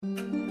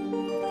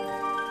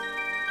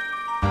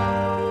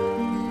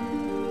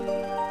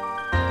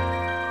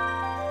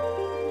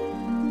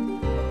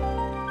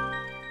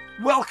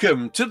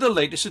Welcome to the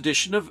latest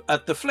edition of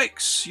At the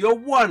Flicks, your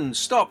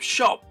one-stop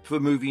shop for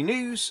movie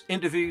news,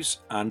 interviews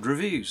and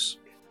reviews.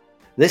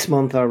 This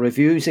month our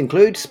reviews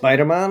include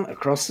Spiderman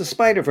Across the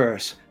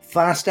Spider-Verse,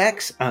 Fast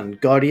X and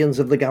Guardians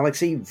of the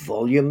Galaxy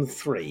Volume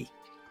 3.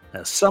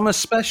 A summer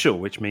special,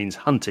 which means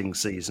hunting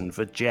season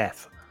for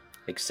Jeff.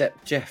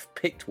 Except Jeff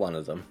picked one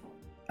of them.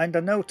 And I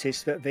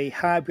noticed that the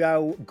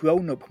highbrow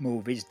grown-up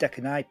movies Deck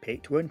and I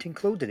picked weren't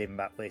included in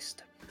that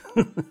list.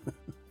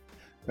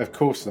 Of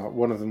course not.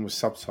 One of them was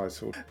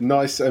subtitled.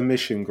 Nice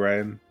omission,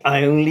 Graham.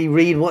 I only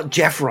read what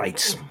Jeff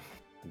writes.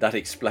 That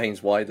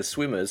explains why The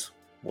Swimmers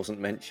wasn't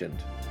mentioned.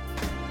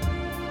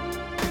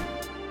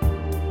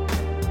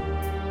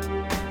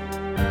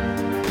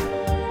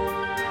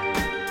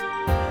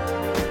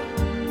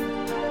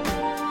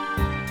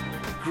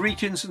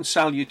 Greetings and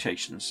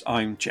salutations,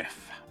 I'm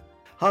Jeff.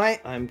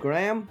 Hi, I'm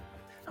Graham.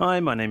 Hi,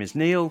 my name is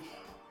Neil.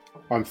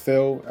 I'm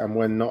Phil, and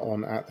when not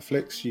on At the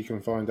Flicks, you can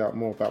find out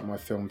more about my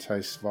film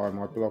tastes via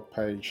my blog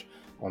page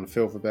on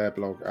Phil the Bear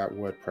blog at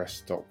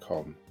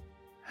wordpress.com.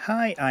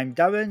 Hi, I'm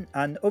Darren,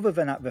 and other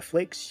than At the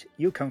Flicks,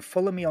 you can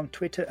follow me on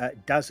Twitter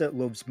at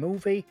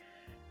DazzaLovesMovie,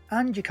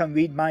 and you can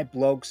read my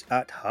blogs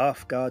at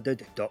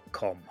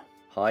halfguarded.com.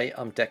 Hi,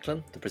 I'm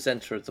Declan, the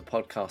presenter of the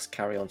podcast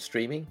Carry On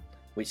Streaming,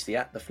 which the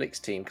At the Flicks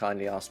team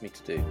kindly asked me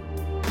to do.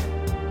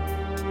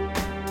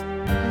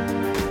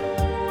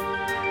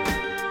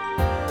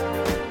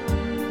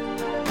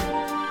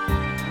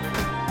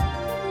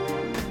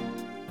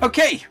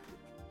 Okay,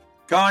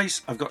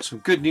 guys, I've got some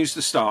good news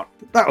to start.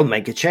 That'll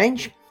make a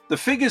change. The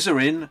figures are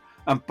in,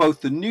 and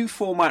both the new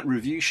format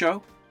review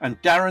show and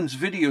Darren's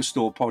video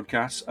store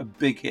podcasts are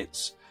big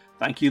hits.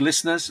 Thank you,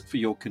 listeners, for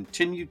your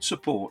continued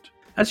support.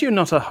 As you're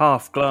not a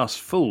half-glass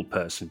full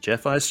person,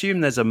 Jeff, I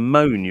assume there's a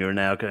moan you're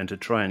now going to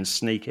try and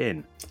sneak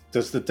in.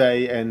 Does the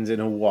day end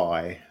in a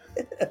Y?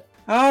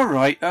 All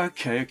right,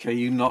 okay,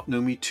 you not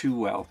know me too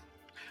well.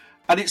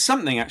 And it's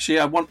something, actually,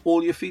 I want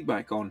all your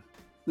feedback on.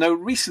 Now,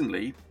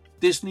 recently,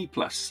 Disney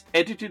Plus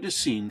edited a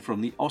scene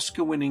from the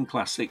Oscar-winning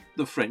classic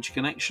The French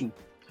Connection.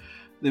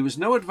 There was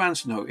no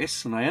advance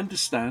notice, and I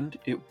understand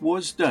it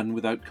was done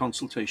without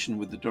consultation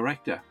with the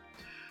director.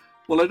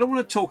 Well, I don't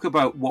want to talk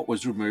about what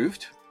was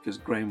removed, because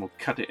Graham will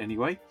cut it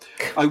anyway.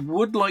 I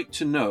would like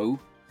to know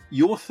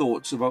your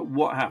thoughts about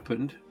what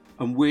happened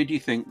and where do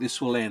you think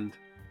this will end?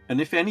 And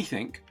if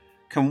anything,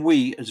 can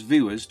we as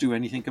viewers do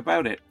anything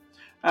about it?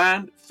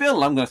 And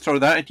Phil, I'm going to throw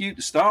that at you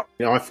to start.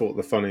 I thought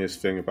the funniest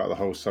thing about the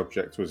whole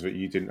subject was that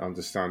you didn't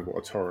understand what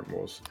a torrent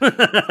was.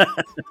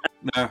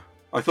 No,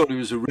 I thought it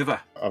was a river.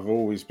 I've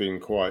always been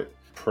quite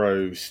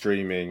pro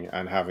streaming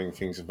and having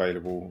things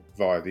available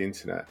via the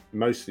internet,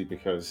 mostly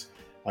because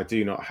I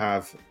do not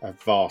have a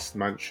vast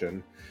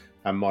mansion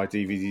and my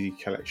DVD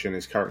collection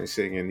is currently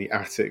sitting in the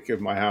attic of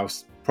my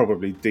house,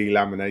 probably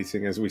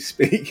delaminating as we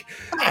speak.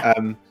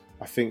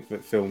 I think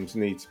that films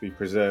need to be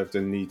preserved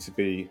and need to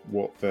be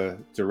what the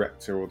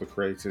director or the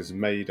creators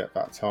made at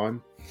that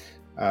time.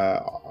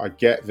 I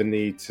get the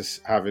need to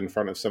have in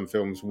front of some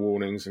films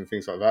warnings and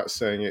things like that,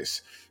 saying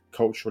it's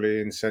culturally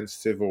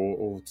insensitive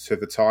or to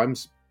the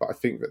times, but I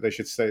think that they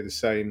should stay the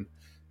same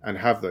and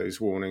have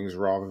those warnings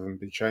rather than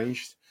be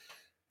changed.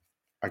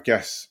 I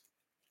guess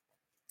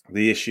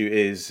the issue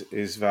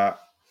is that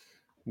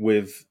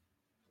with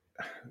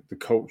the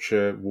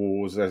culture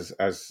wars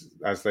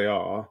as they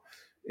are,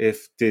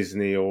 if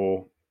Disney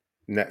or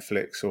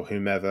Netflix or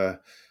whomever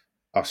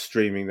are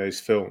streaming those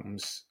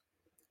films,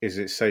 is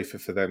it safer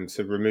for them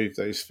to remove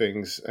those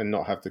things and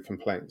not have the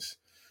complaints?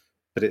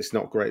 But it's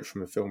not great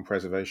from a film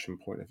preservation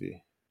point of view.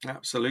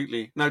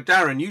 Absolutely. Now,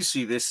 Darren, you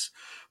see this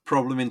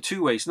problem in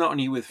two ways, not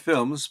only with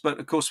films, but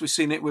of course we've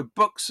seen it with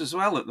books as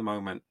well at the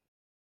moment.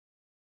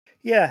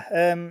 Yeah,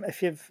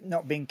 if you've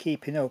not been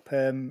keeping up,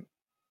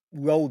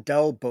 Roald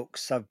Dahl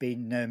books have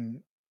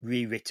been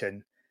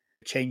rewritten,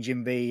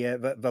 changing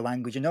the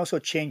language and also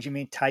changing the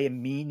entire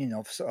meaning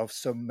of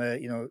some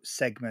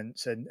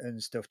segments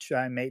and stuff,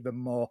 try and make them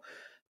more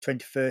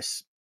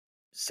 21st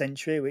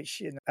century,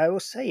 which I will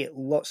say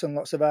lots and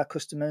lots of our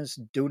customers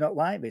do not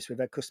like this, with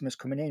their customers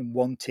coming in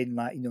wanting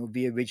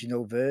the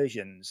original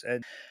versions.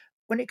 And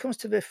when it comes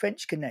to the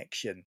French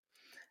Connection,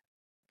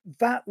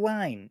 that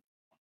line,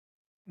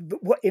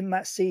 what in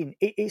that scene,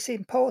 it's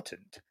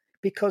important.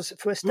 Because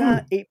for a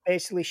start, it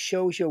basically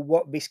shows you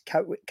what this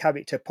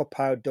character,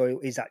 Papa Doyle,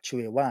 is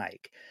actually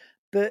like.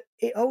 But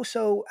it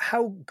also,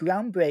 how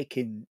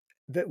groundbreaking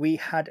that we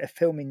had a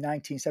film in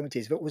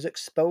 1970s that was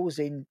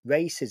exposing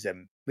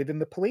racism within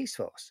the police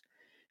force.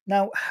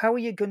 Now, how are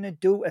you going to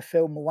do a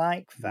film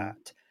like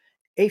that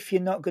if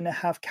you're not going to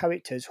have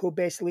characters who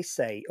basically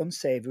say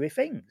unsavoury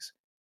things?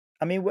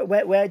 I mean,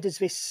 where does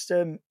this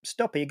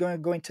stop? Are you going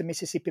to go into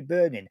Mississippi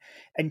Burning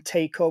and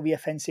take all the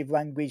offensive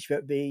language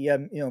that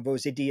the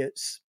those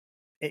idiots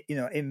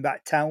in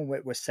that town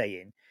were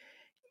saying?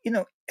 It's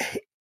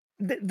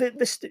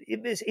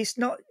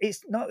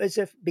not as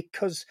if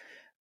because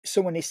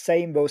someone is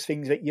saying those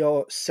things that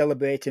you're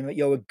celebrating, that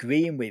you're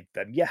agreeing with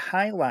them. You're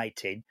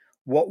highlighting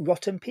what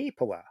rotten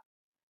people are,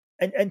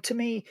 and to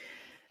me,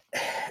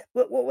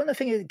 well, one of the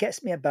things that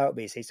gets me about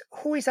this is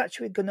who is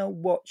actually going to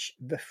watch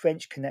the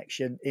French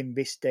Connection in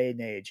this day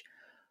and age?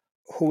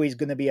 Who is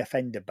going to be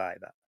offended by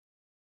that?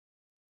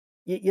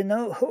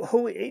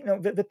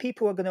 The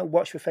people who are going to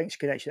watch the French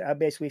Connection are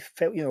basically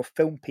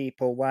film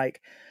people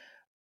like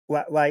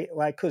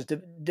us.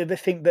 Do they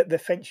think that the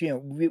French,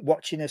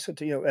 watching a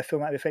sort of a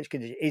film like the French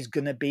Connection is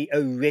going to be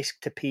a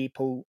risk to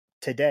people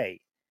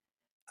today?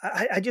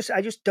 I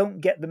just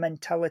don't get the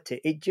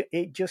mentality.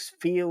 It just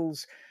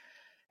feels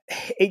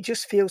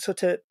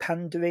sort of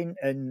pandering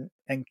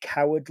and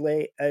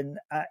cowardly, and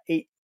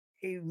it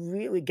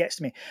really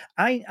gets me.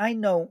 I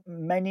know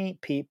many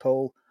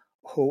people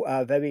who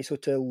are very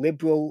sort of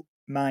liberal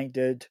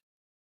minded,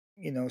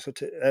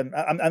 sort of, and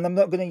I'm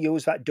not going to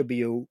use that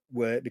W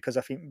word because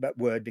I think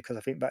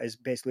that is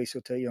basically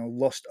sort of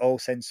lost all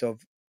sense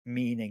of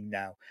meaning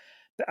now.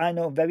 But I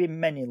know very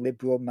many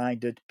liberal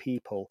minded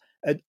people,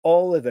 and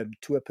all of them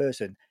to a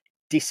person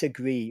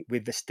disagree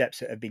with the steps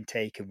that have been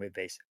taken with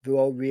this. They're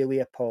all really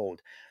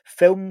appalled.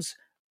 Films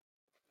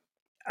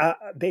are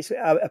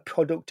basically a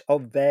product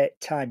of their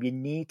time. You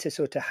need to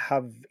sort of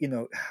have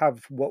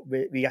what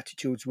the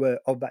attitudes were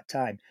of that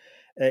time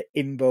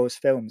in those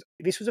films.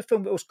 This was a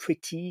film that was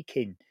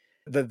critiquing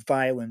the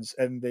violence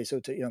and the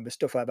sort of the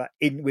stuff like that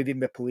within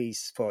the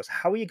police force.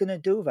 How are you going to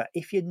do that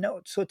if you're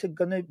not sort of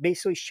going to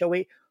basically show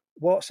it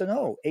warts and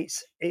all?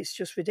 It's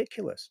just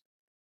ridiculous.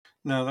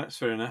 No, that's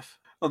fair enough.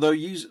 Although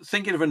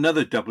thinking of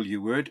another W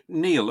word,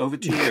 Neil, over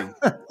to you.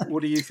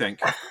 What do you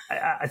think?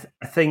 I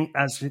think,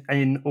 as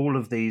in all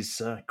of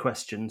these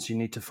questions, you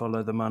need to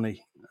follow the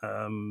money.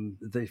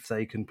 If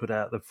they can put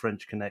out the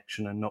French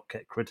Connection and not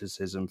get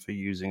criticism for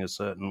using a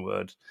certain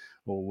word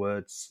or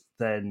words,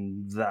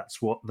 then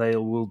that's what they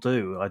will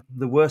do.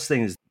 The worst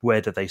thing is,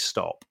 where do they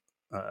stop?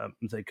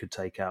 They could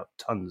take out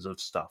tons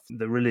of stuff.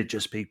 The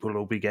religious people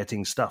will be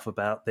getting stuff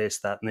about this,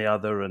 that, and the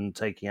other, and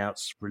taking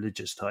out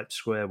religious type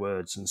swear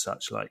words and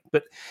such like.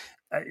 But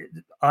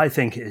I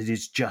think it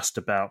is just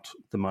about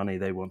the money.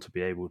 They want to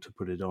be able to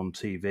put it on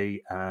TV,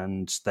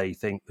 and they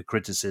think the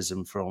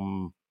criticism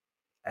from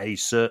a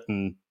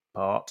certain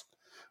part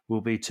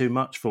will be too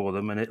much for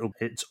them, and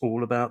it's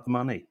all about the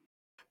money.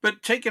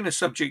 But taking a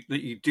subject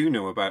that you do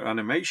know about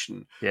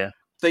animation, yeah,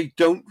 they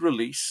don't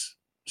release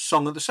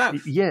Song of the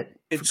South. Yeah,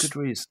 it's for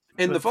good reason.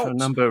 In the vaults. For a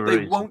number of they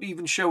reasons. Won't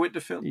even show it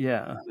to film.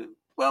 Yeah.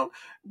 Well,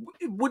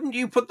 wouldn't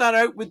you put that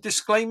out with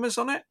disclaimers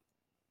on it?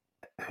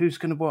 Who's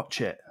going to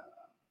watch it?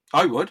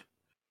 I would.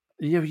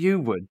 Yeah, you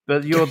would,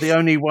 but you're the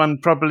only one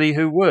probably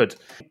who would.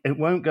 It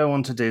won't go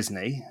on to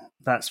Disney,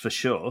 that's for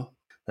sure.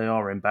 They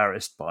are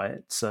embarrassed by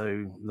it,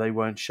 so they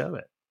won't show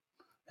it.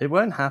 It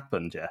won't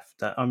happen, Jeff.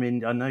 I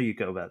know you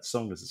go about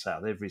Song of the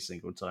South every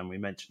single time we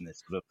mention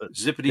this. But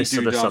Zippity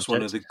Doo Dah's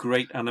one of the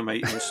great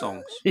animating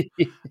songs.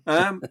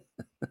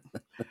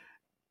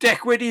 Dec,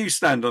 where do you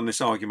stand on this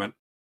argument?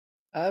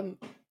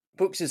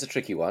 Books is a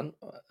tricky one,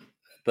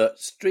 but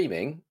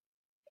streaming,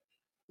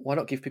 why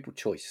not give people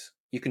choice?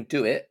 You can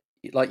do it.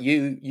 Like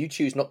you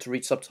choose not to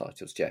read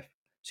subtitles, Jeff.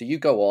 So you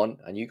go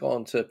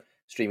on to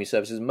streaming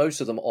services.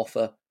 Most of them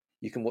offer,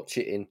 you can watch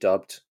it in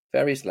dubbed,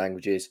 various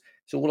languages.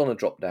 It's all on a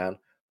drop down.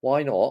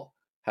 Why not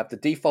have the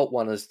default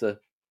one as the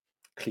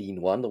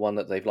clean one, the one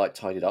that they've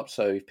tidied up,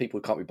 so if people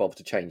can't be bothered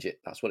to change it,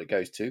 that's what it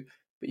goes to.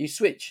 But you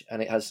switch and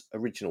it has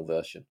original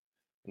version.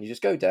 And you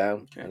just go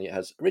down and it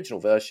has original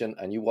version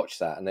and you watch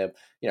that, and then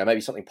maybe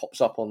something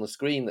pops up on the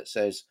screen that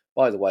says,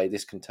 by the way,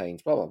 this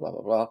contains blah blah blah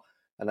blah blah,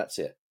 and that's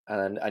it.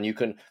 And you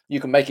can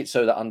make it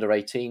so that under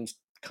 18s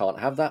can't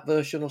have that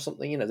version or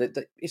something.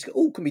 It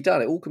all can be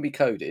done. It all can be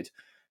coded.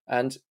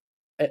 And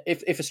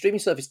if a streaming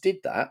service did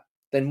that,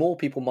 then more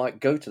people might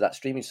go to that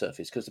streaming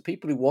service, because the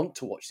people who want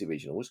to watch the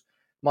originals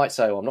might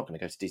say, I'm not going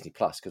to go to Disney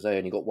Plus because they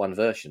only got one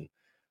version.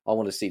 I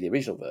want to see the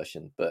original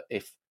version. But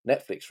if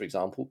Netflix, for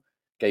example,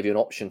 gave you an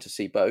option to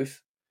see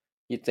both,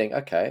 you'd think,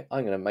 okay,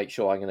 I'm going to make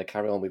sure I'm going to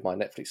carry on with my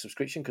Netflix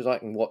subscription because I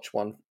can watch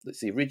one that's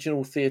the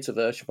original theatre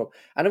version from.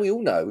 And we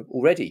all know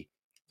already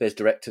there's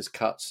director's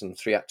cuts and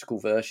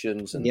theatrical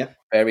versions and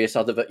various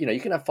other, you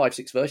can have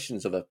 5-6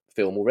 versions of a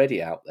film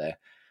already out there.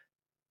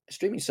 A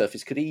streaming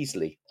service could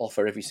easily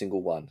offer every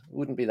single one. It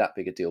wouldn't be that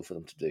big a deal for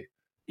them to do.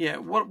 Yeah,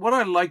 what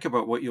I like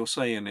about what you're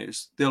saying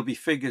is there'll be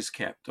figures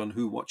kept on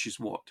who watches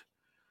what.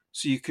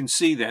 So you can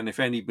see then if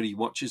anybody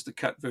watches the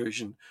cut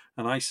version,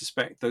 and I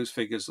suspect those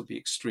figures will be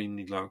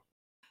extremely low.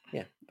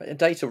 Yeah, but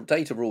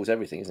data rules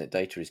everything, isn't it?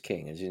 Data is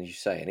king, as you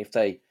say. And if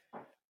they,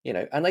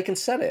 and they can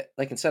sell it.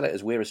 They can sell it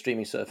as we're a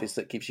streaming service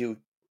that gives you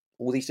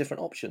all these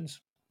different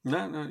options.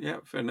 No, yeah,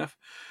 fair enough.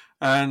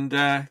 And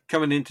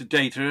coming into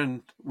data,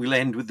 and we'll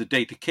end with the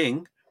data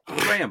king,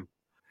 Graham.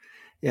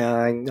 Yeah,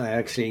 I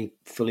actually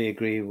fully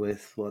agree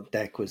with what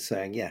Dec was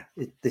saying. Yeah,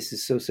 this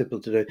is so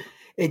simple to do.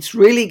 It's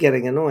really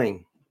getting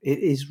annoying. It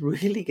is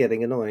really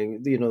getting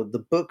annoying.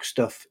 The book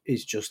stuff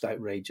is just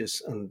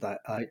outrageous, and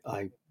that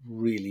I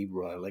really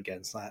roil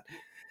against that.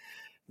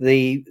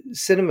 The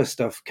cinema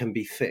stuff can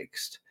be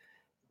fixed.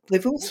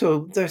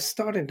 They're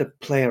starting to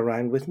play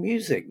around with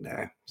music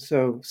now.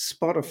 So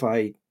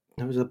Spotify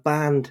There was a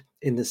band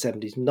in the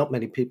 70s, not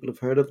many people have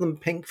heard of them,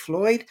 Pink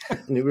Floyd,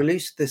 and they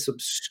released this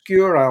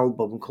obscure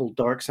album called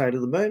Dark Side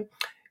of the Moon.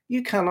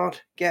 You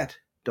cannot get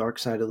Dark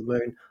Side of the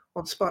Moon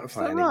on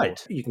Spotify anymore.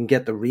 Right? You can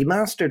get the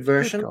remastered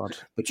version, God.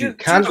 but Do you you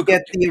can't know-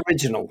 get the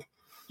original.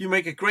 You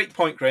make a great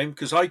point, Graham,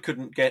 because I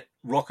couldn't get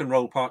Rock and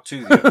Roll Part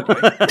 2 the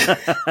other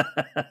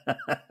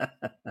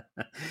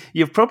day.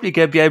 You'd probably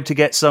be able to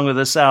get Song of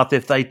the South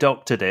if they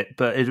doctored it,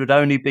 but it would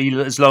only be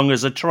as long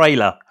as a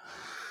trailer.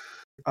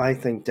 I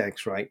think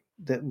Deck's right,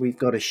 that we've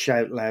got to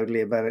shout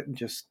loudly about it and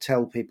just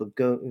tell people,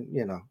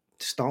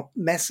 stop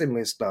messing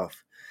with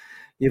stuff.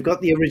 You've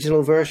got the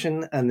original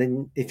version, and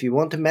then if you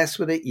want to mess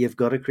with it, you've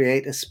got to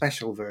create a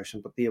special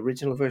version, but the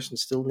original version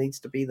still needs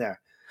to be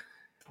there.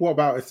 What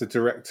about if the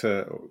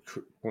director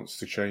wants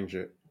to change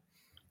it?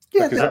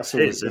 Yeah, Because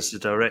It's the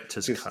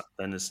director's cut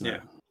then, isn't it? Yeah.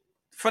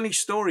 Funny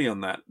story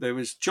on that. There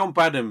was John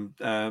Badham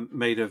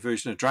made a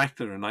version of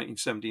Dracula in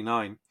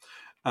 1979,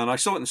 and I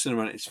saw it in the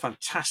cinema. And it's a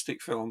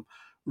fantastic film,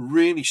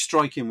 really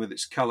striking with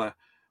its colour.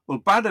 Well,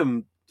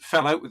 Badham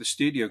fell out with the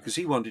studio because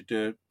he wanted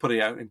to put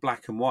it out in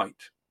black and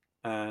white,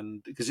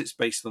 and because it's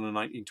based on a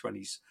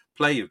 1920s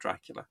play of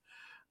Dracula,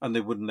 and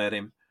they wouldn't let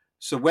him.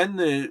 So when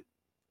the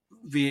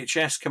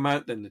VHS come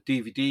out, then the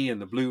DVD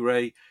and the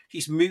Blu-ray,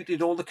 he's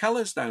muted all the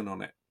colours down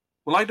on it.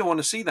 Well, I don't want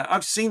to see that.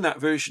 I've seen that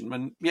version,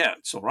 and yeah,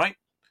 it's all right.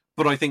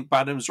 But I think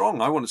Badham's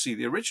wrong. I want to see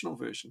the original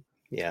version.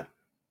 Yeah.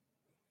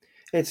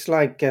 It's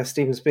like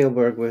Steven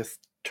Spielberg with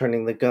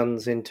turning the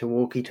guns into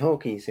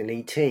walkie-talkies in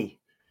E.T.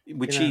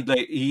 Which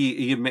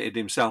he admitted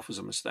himself was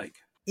a mistake.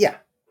 Yeah.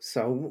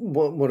 So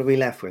what are we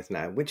left with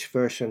now? Which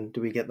version?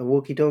 Do we get the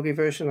walkie-talkie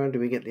version or do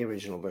we get the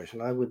original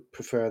version? I would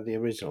prefer the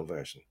original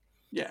version.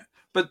 Yeah.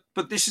 But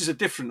this is a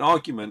different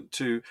argument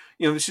to,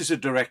 this is a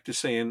director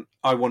saying,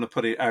 I want to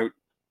put it out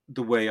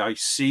the way I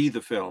see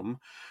the film,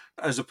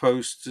 as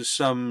opposed to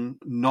some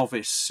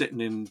novice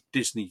sitting in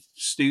Disney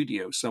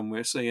studio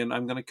somewhere saying,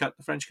 I'm going to cut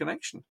the French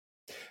Connection.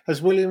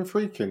 Has William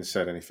Freidkin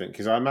said anything?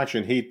 Because I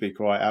imagine he'd be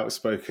quite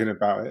outspoken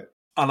about it.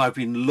 And I've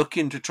been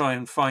looking to try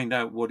and find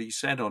out what he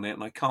said on it,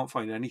 and I can't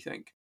find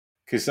anything.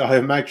 Because I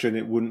imagine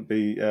it wouldn't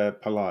be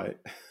polite.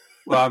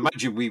 Well, I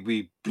imagine we'd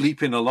be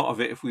bleeping a lot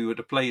of it if we were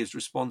to play his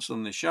response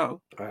on the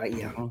show.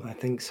 Yeah, I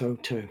think so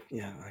too.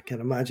 Yeah, I can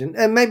imagine.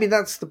 And maybe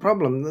that's the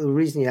problem. The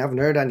reason you haven't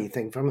heard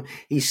anything from him,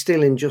 he's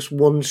still in just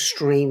one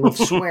stream of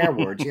swear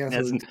words. He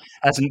hasn't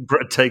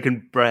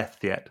taken breath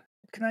yet.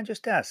 Can I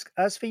just ask,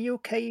 has the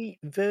UK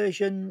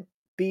version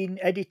been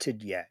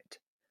edited yet?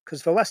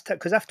 Because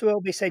after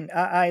all this saying,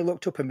 I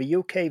looked up and the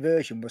UK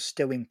version was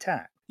still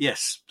intact.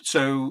 Yes.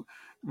 So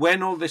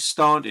when all this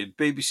started,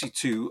 BBC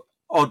Two,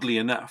 oddly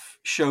enough,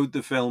 showed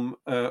the film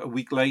a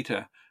week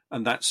later,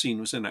 and that scene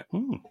was in it.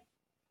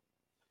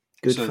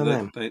 Good for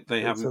them.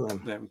 They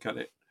haven't cut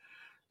it.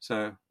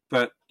 So,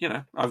 but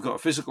I've got a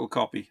physical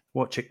copy.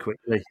 Watch it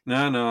quickly.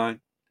 No,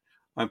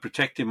 I'm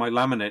protecting my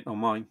laminate on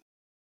mine.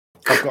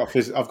 I've got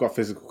a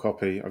physical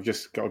copy. I've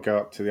just got to go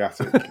up to the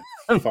attic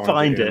and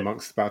find it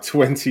amongst about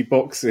 20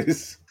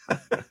 boxes.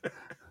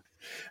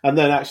 And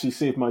then actually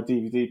see if my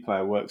DVD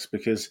player works,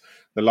 because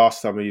the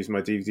last time I used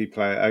my DVD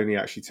player, it only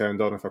actually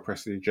turned on if I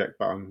pressed the eject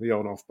button. The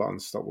on-off button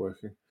stopped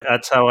working.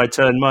 That's how I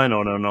turn mine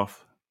on and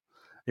off.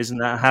 Isn't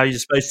that how you're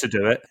supposed to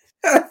do it?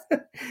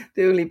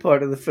 The only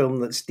part of the film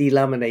that's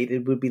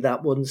delaminated would be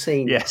that one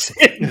scene. Yes,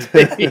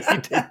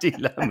 it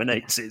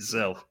delaminates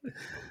itself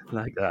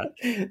like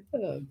that.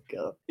 Oh,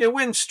 God. Yeah,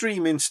 when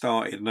streaming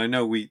started, and I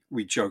know we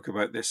joke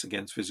about this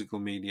against physical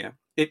media,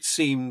 it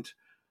seemed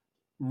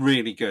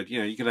really good.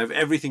 You could have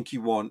everything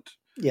you want.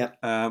 Yeah.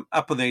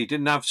 Up and there, you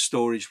didn't have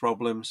storage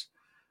problems,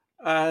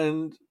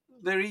 and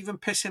they're even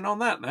pissing on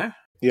that now.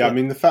 Yeah, I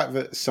mean, the fact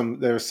that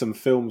there are some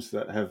films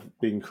that have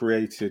been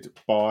created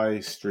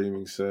by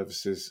streaming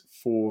services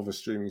for the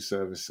streaming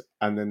service,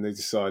 and then they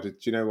decided,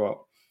 do you know what,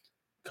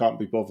 can't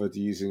be bothered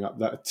using up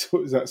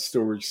that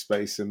storage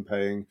space and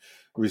paying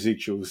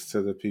residuals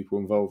to the people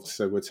involved,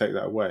 so we'll take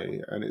that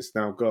away, and it's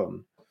now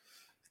gone.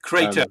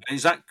 Crater,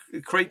 is that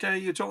Crater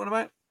you're talking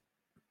about?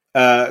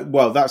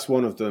 Well, that's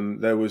one of them.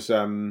 There was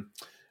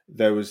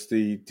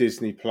the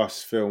Disney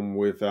Plus film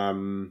with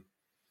the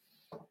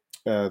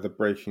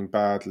Breaking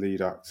Bad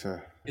lead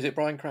actor. Is it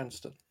Bryan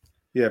Cranston?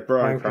 Yeah,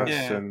 Bryan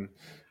Cranston. Yeah.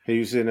 He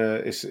was in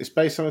it's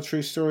based on a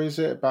true story, is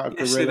it? About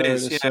a gorilla in a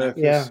circus.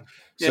 Yeah.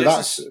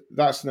 So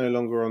that's no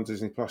longer on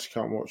Disney Plus. You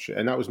can't watch it,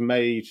 and that was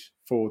made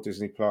for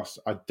Disney Plus.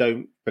 I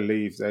don't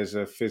believe there's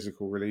a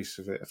physical release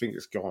of it. I think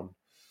it's gone.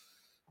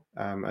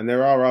 And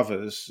there are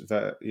others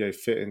that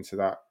fit into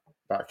that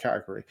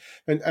category.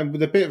 And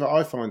the bit that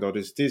I find odd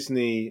is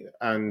Disney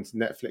and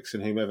Netflix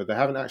and whomever, they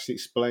haven't actually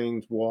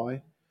explained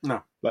why.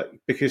 No.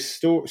 Because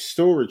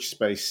storage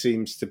space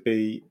seems to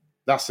be,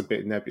 that's a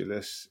bit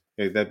nebulous.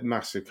 They're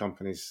massive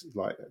companies,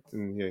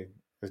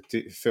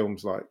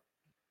 films like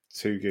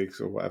 2 gigs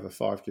or whatever,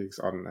 5 gigs,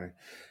 I don't know.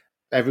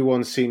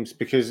 Everyone seems,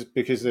 because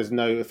there's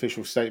no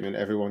official statement,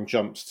 everyone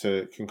jumps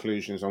to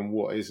conclusions on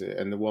what is it.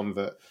 And the one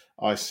that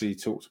I see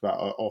talked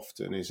about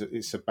often is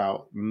it's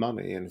about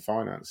money and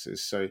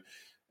finances. So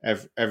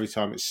every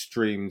time it's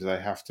streamed, they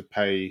have to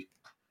pay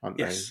aren't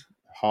Yes.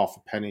 they? Half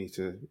a penny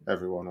to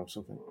everyone or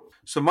something.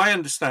 So my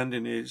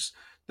understanding is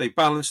they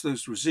balance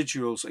those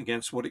residuals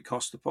against what it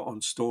costs to put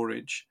on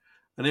storage.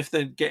 And if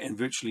they're getting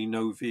virtually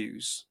no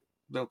views,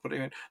 they'll put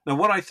it in. Now,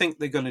 what I think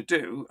they're going to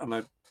do, and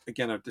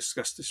I've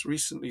discussed this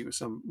recently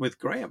with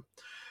Graham,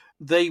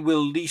 they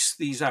will lease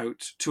these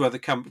out to other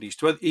companies,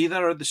 to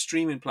either other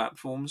streaming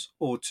platforms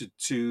or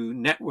to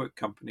network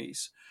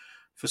companies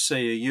for,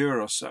 say, a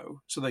year or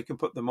so they can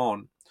put them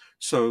on.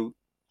 So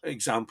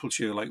examples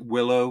here like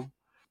Willow,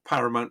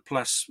 Paramount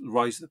Plus,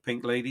 Rise of the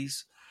Pink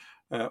Ladies,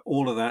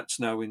 all of that's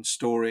now in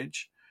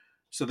storage.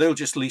 So they'll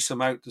just lease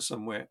them out to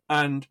somewhere.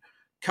 And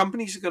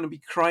companies are going to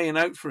be crying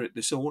out for it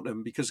this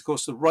autumn because, of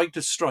course, the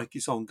writer's strike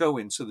is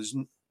ongoing. So there's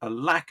a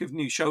lack of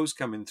new shows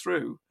coming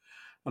through.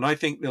 And I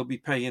think they'll be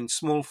paying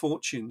small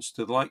fortunes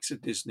to the likes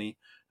of Disney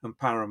and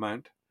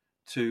Paramount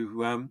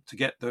to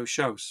get those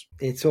shows.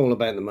 It's all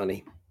about the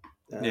money,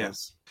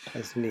 Yes,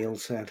 as Neil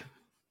said.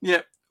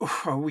 Yeah.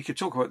 Oh, we could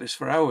talk about this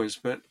for hours,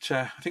 but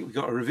I think we've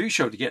got a review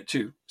show to get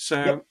to.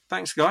 So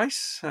Thanks,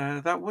 guys.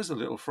 That was a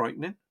little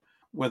frightening.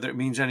 Whether it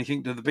means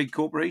anything to the big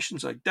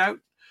corporations, I doubt.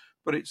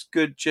 But it's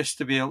good just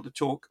to be able to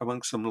talk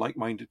among some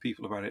like-minded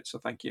people about it. So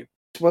thank you.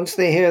 Once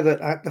they hear that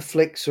At the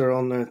Flicks are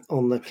on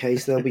the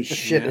case, they'll be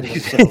shitting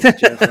themselves,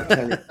 Jeff, I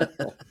tell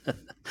you.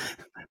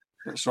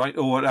 That's right.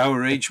 Or at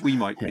our age, we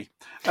might be.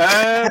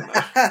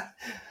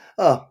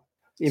 Oh,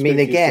 you mean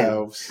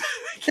again?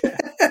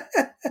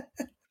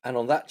 And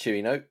on that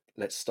cheery note,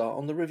 let's start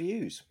on the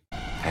reviews.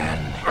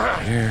 And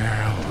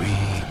here we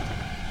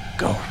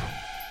go.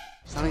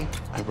 Sonny,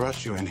 I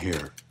brought you in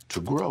here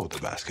to grow the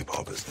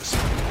basketball business.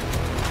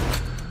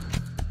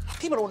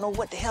 People don't know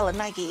what the hell a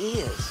Nike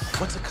is.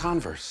 What's a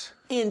Converse?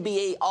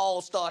 NBA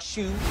All-Star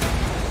shoe.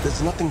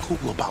 There's nothing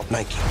cool about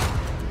Nike.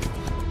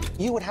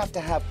 You would have to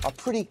have a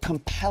pretty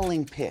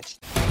compelling pitch.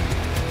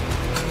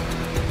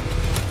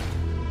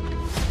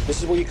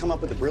 This is where you come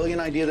up with a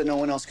brilliant idea that no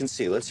one else can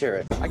see. Let's hear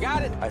it. I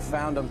got it. I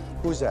found him.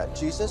 Who's that?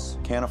 Jesus?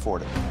 Can't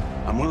afford it.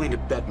 I'm willing to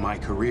bet my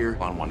career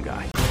on one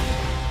guy.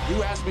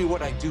 You ask me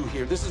what I do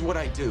here. This is what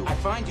I do. I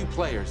find you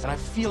players, and I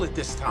feel it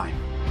this time.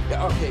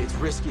 Yeah, okay, it's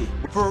risky.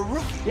 For a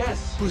rookie?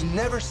 Yes. Who's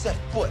never set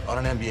foot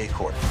on an NBA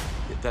court.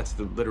 That's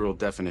the literal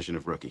definition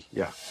of rookie,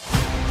 yeah.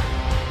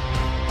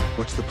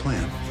 What's the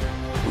plan?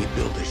 We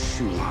build a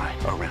shoe line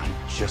around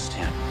just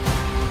him.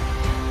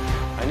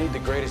 I need the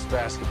greatest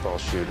basketball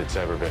shoe that's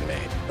ever been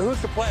made.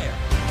 Who's the player?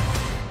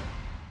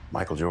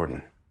 Michael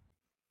Jordan.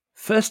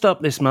 First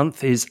up this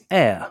month is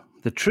Air,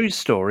 the true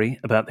story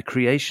about the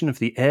creation of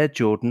the Air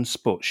Jordan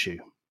sports shoe.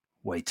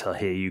 Wait till I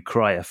hear you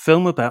cry, a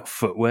film about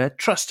footwear.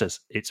 Trust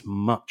us, it's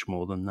much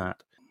more than that.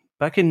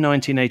 Back in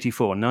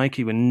 1984,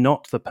 Nike were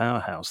not the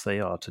powerhouse they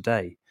are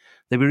today.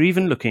 They were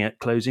even looking at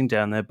closing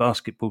down their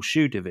basketball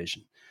shoe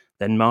division.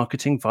 Then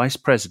marketing vice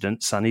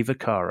president Sonny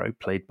Vaccaro,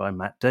 played by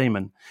Matt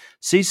Damon,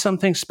 sees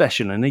something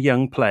special in a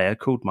young player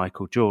called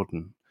Michael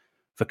Jordan.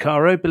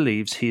 Vaccaro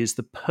believes he is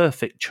the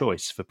perfect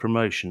choice for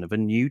promotion of a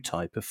new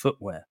type of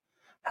footwear.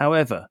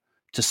 However,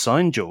 to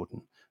sign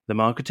Jordan, the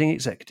marketing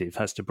executive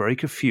has to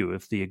break a few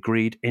of the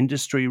agreed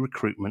industry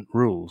recruitment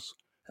rules.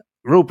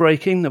 Rule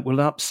breaking that will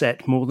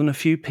upset more than a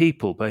few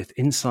people both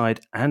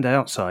inside and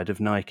outside of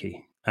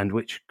Nike, and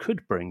which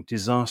could bring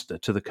disaster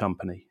to the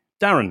company.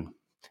 Darren,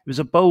 it was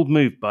a bold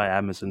move by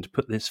Amazon to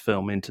put this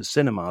film into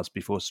cinemas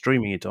before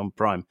streaming it on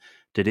Prime.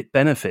 Did it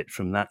benefit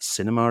from that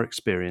cinema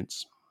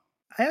experience?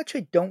 I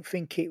actually don't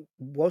think it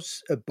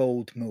was a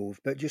bold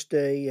move, but just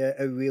a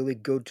really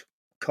good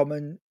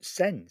common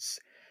sense.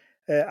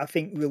 I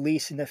think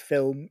releasing a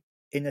film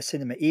in a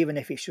cinema, even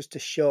if it's just a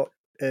short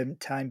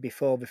time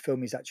before the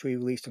film is actually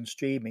released on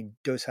streaming,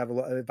 does have a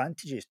lot of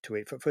advantages to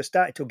it. For a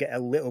start, it'll get a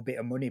little bit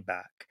of money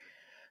back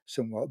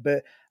somewhat.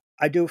 But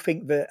I do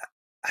think that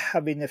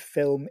having a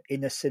film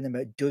in a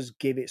cinema does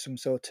give it some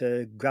sort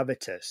of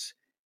gravitas.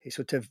 It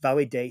sort of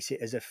validates it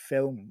as a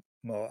film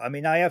more. I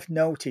mean, I have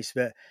noticed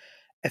that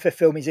if a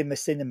film is in the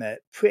cinema,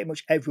 pretty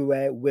much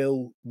everywhere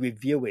will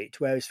review it,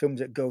 whereas films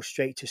that go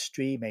straight to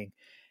streaming,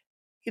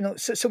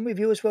 so some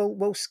reviewers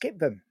will skip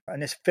them.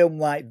 And a film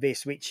like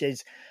this, which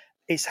has,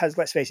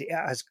 let's face it, it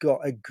has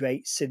got a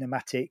great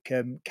cinematic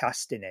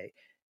cast in it,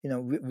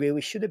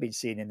 really should have been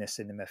seen in the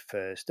cinema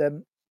first.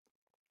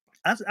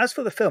 As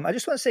for the film, I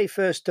just want to say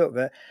first up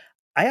that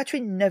I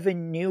actually never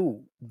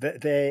knew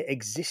that there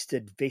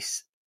existed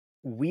this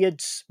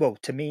weird, well,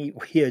 to me,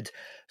 weird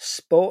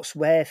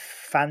sportswear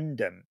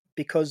fandom,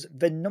 because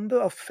the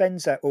number of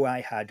friends that I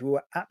had who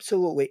were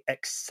absolutely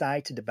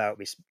excited about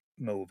this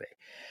movie.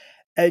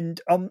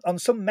 And on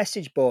some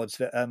message boards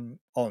that I'm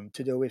on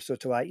to do with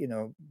sort of like,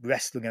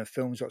 wrestling and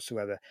films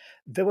whatsoever,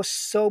 there was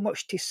so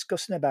much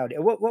discussion about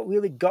it. What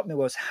really got me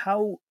was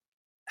how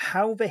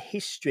the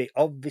history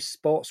of this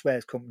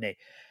sportswear company,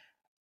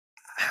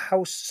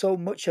 how so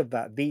much of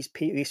that these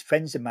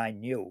friends of mine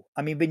knew.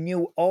 I mean, they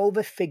knew all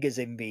the figures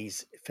in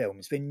these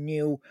films. They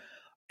knew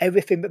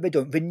everything that they'd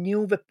done. They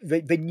knew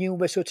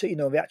the sort of,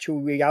 the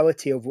actual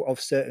reality of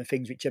certain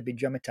things which had been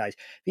dramatized.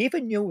 They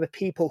even knew the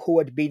people who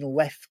had been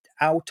left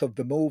out of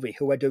the movie,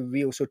 who had a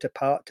real sort of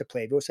part to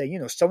play. They were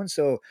saying,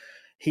 so-and-so,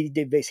 he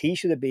did this, he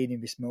should have been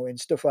in this movie and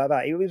stuff like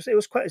that.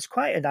 It's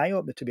quite an eye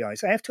opener, to be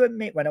honest. I have to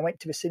admit, when I went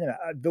to the cinema,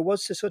 there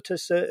was a sort of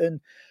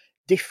certain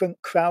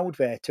different crowd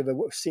there to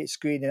the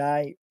screening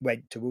I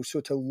went to, who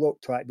sort of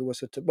looked like there was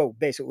sort of, well,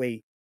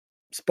 basically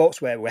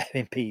sportswear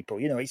wearing people.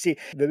 You know,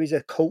 there is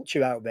a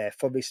culture out there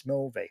for this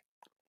movie.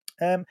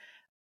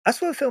 As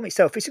for the film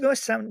itself, it's going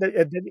to sound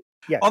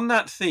yeah. On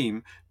that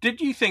theme, did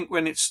you think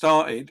when it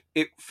started,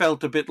 it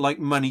felt a bit like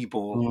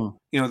Moneyball?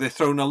 You know, they're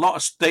throwing a lot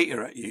of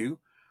data at you,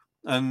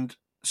 and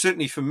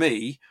certainly for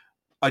me,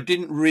 I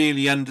didn't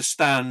really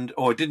understand,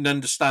 or I didn't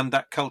understand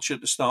that culture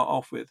to start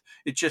off with.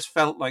 It just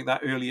felt like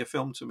that earlier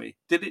film to me.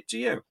 Did it to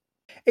you?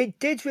 It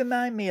did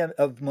remind me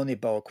of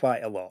Moneyball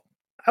quite a lot.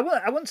 I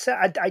wouldn't say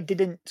I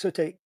didn't sort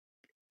of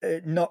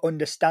not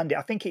understand it.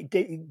 I think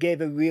it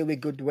gave a really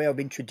good way of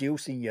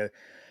introducing you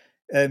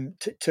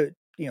to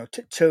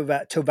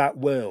that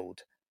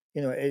world.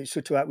 You know, it's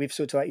sort of like we've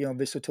sort of like, you know,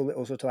 this sort of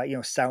little sort of like, you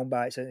know, sound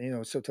bites and, you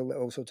know, sort of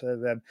little sort of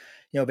you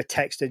know, the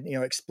text and, you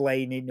know,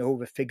 explaining who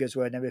the figures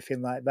were and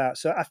everything like that.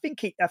 So I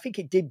think it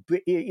did,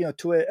 you know,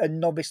 to a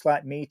novice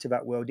like me, to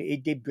that world,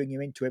 it did bring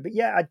you into it. But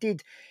yeah,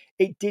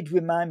 it did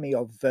remind me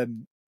of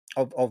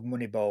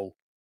Moneyball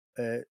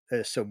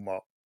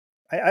somewhat.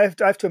 I have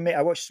to admit,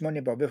 I watched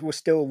Moneyball. There were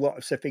still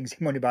lots of things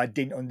in Moneyball I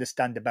didn't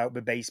understand about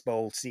the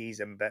baseball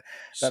season, but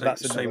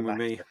that's another same with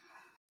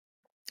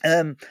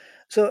matter. me.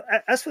 So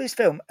as for this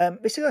film,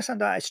 this is going to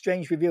sound like a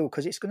strange review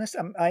because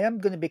I am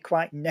going to be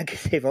quite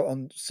negative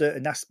on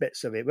certain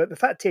aspects of it. But the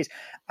fact is,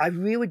 I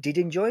really did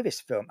enjoy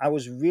this film. I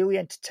was really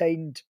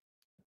entertained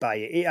by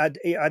it.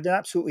 It had an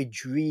absolutely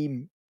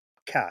dream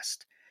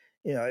cast.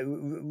 You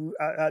know,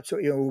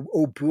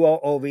 who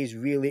brought all these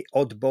really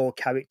oddball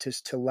characters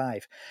to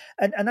life,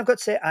 and I've got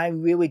to say, I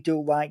really do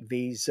like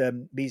these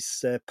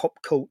pop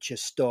culture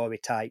story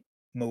type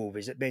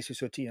movies that basically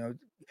sort of, you know,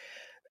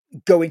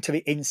 go into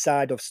the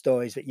inside of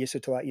stories that you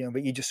sort of like, you know,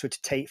 but you just sort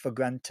of take for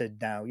granted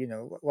now, you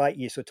know, like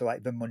you sort of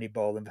like the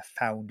Moneyball and the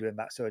Founder and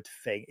that sort of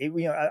thing. You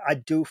know, I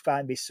do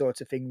find this sort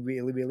of thing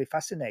really, really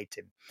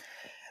fascinating.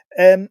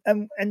 And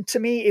to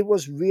me, it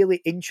was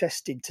really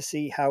interesting to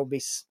see how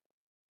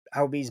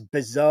these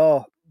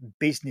bizarre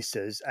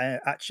businesses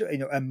actually, you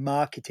know, and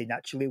marketing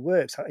actually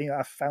works. You know,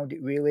 I found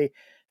it really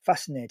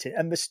fascinating,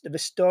 and the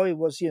story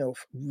was, you know,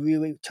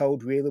 really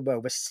told really well.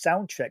 The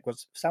soundtrack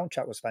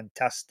was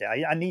fantastic.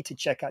 I need to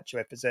check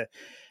actually if there's a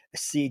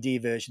CD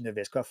version of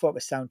this, because I thought the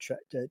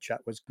soundtrack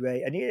track was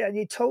great, and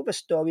he told the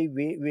story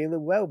really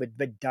well.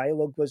 The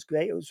dialogue was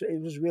great.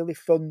 It was really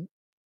fun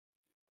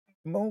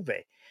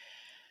movie.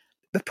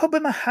 The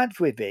problem I had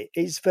with it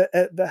is that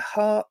at the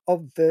heart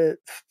of the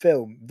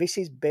film, this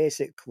is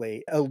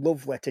basically a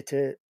love letter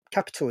to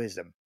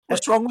capitalism.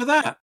 What's wrong with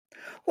that?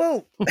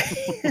 Well,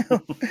 you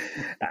know,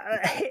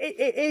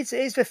 it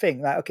is the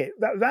thing. Like, okay,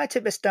 right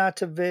at the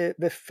start of the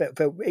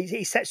film,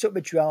 he sets up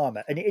the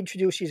drama and it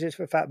introduces us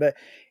to the fact that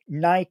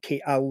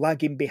Nike are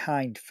lagging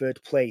behind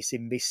third place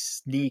in this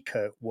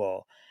sneaker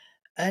war.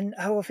 And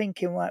I was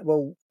thinking, like,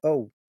 well,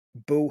 oh,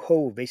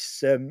 boo-hoo,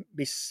 this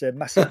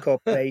massive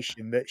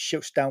corporation that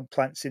shuts down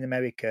plants in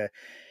America,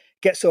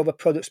 gets all the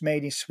products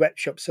made in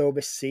sweatshops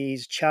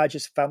overseas,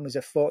 charges families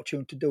a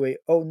fortune to do it.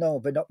 Oh no,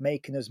 they're not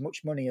making as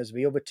much money as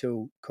the other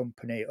two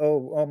company.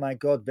 Oh my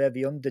God, they're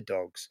the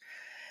underdogs.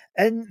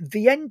 And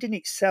the ending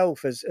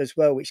itself as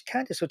well, which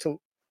kind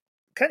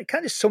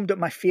of summed up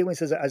my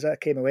feelings as I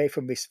came away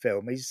from this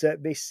film, is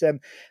the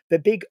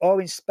big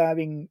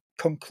awe-inspiring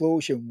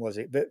conclusion was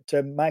it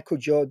that Michael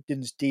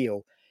Jordan's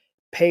deal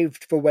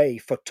paved the way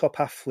for top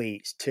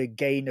athletes to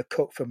gain a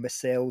cut from the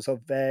sales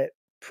of their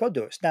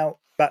products. Now,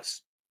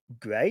 that's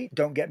great.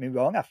 Don't get me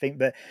wrong. I think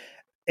that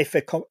if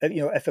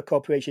a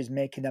corporation is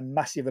making a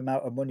massive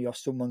amount of money off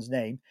someone's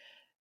name,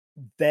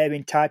 they're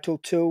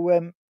entitled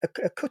to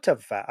a cut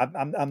of that.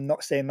 I'm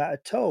not saying that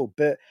at all,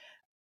 but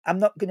I'm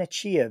not going to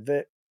cheer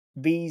that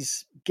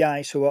these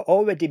guys who are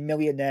already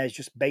millionaires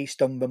just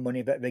based on the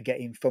money that they're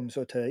getting from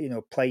sort of, you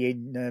know,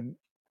 playing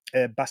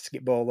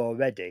basketball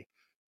already,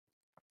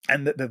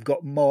 and that they've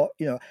got more,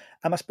 you know,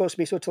 am I supposed to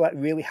be sort of like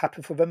really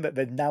happy for them that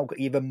they've now got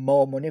even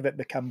more money that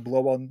they can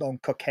blow on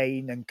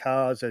cocaine and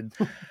cars and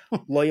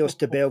lawyers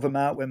to bail them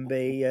out when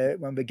they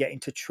get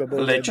into trouble?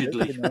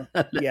 Allegedly. You know?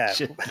 Yeah,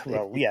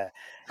 well, yeah,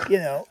 you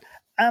know.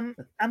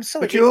 I'm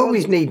sorry. But you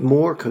always need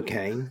more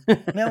cocaine.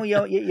 No,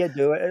 you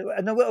do.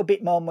 And a little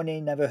bit more money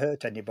never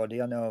hurt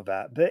anybody. I know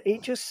that. But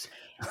it just...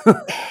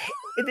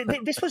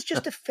 this was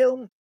just a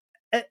film.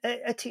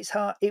 At its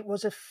heart, it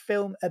was a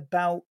film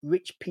about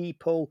rich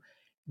people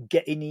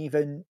getting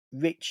even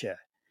richer.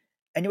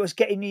 And it was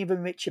getting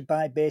even richer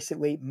by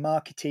basically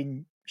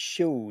marketing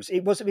shoes.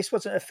 This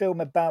wasn't a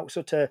film about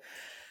sort of...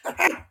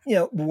 you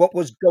know, what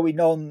was going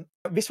on.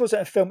 This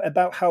wasn't a film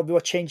about how they were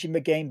changing the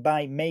game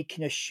by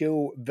making a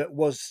shoe that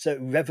was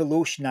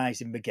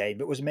revolutionizing the game,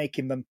 that was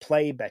making them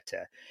play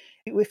better.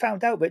 We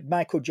found out that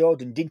Michael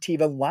Jordan didn't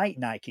even like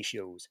Nike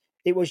shoes.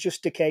 It was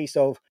just a case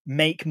of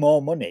make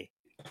more money.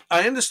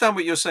 I understand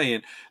what you're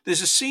saying.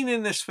 There's a scene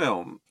in this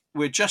film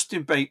where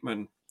Justin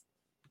Bateman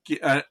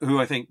who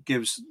I think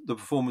gives the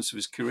performance of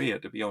his career,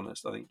 to be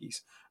honest. I think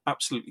he's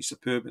absolutely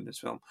superb in this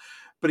film.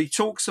 But he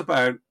talks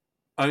about,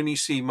 I only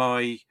see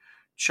my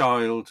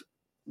child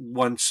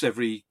once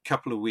every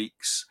couple of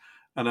weeks,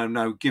 and I'm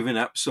now giving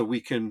up so we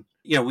can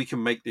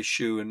make this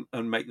shoe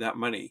and make that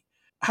money.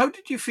 How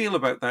did you feel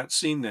about that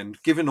scene then,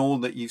 given all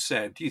that you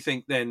said? Do you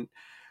think then,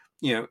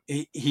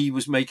 he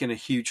was making a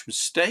huge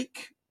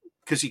mistake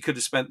because he could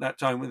have spent that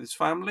time with his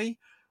family?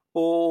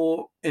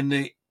 Or in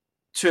the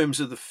terms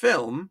of the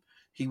film,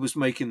 he was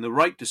making the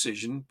right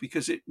decision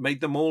because it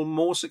made them all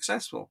more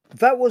successful?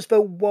 That was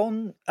the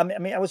one. I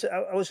mean, I was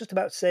just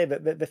about to say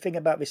that the thing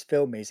about this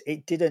film is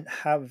it didn't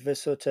have the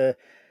sort of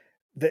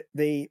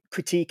the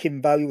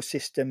critiquing value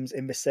systems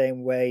in the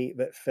same way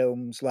that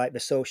films like The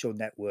Social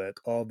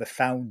Network or The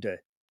Founder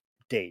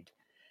did.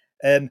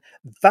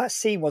 That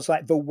scene was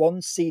like the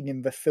one scene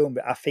in the film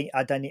that I think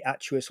had any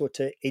actual sort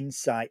of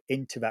insight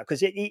into that,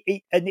 because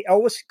it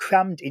always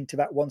crammed into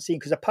that one scene.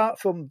 Because apart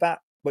from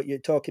that, what you're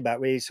talking about,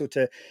 where he's sort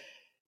of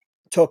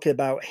talking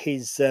about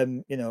his,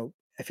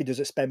 if he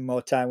doesn't spend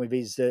more time with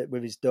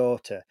his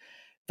daughter,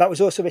 that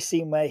was also a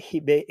scene where he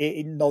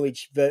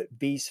acknowledged that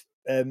these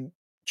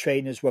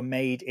trainers were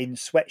made in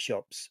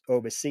sweatshops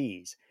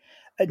overseas.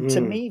 And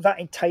to me, that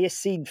entire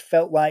scene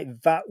felt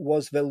like that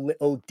was the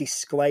little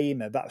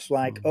disclaimer. That's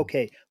like,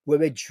 okay,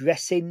 we're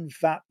addressing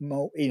that,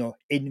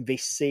 in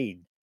this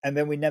scene. And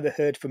then we never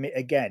heard from it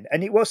again.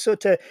 And it was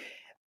sort of,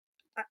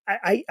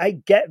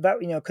 I get that,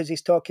 because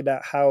he's talking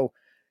about how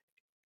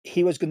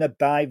he was going to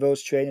buy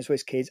those trainers for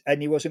his kids,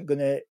 and he wasn't going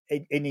to,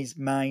 in his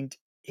mind,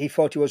 he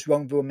thought he was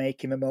wrong for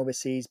making them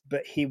overseas,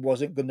 but he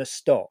wasn't going to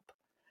stop.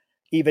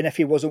 Even if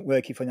he wasn't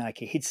working for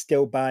Nike, he'd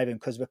still buy them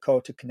because of a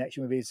closer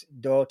connection with his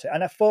daughter.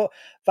 And I thought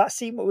that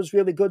scene was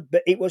really good,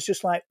 but it was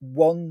just like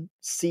one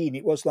scene.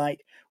 It was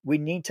like, we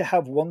need to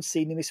have one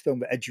scene in this film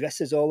that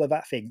addresses all of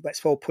that thing.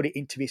 Let's all put it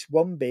into this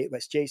one bit.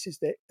 Let's Jason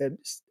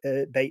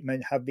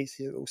Bateman have this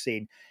little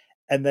scene,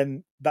 and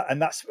then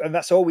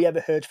that's all we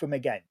ever heard from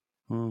again.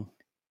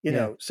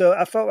 So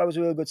I thought that was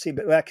a really good scene.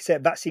 But like I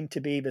said, that seemed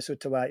to be the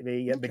sort of like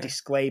the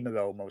disclaimer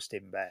almost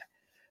in there.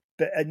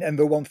 But and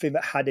the one thing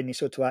that had any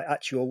sort of like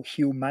actual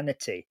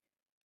humanity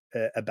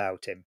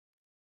about him,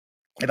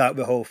 about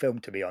the whole film,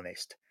 to be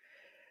honest.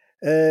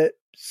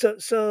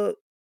 So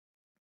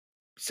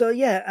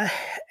yeah.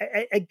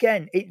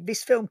 Again,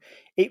 this film,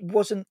 it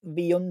wasn't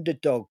the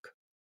underdog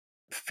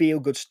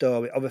feel-good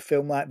story of a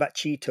film like that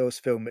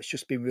Cheetos film that's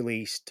just been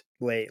released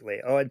lately,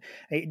 or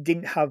it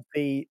didn't have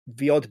the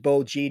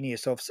oddball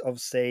genius of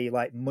say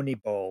like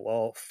Moneyball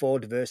or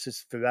Ford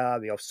versus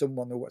Ferrari, or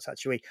someone who was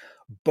actually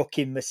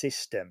bucking the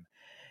system.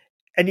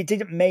 And it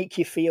didn't make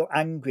you feel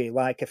angry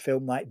like a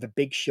film like The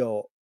Big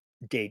Short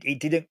did. It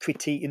didn't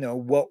critique,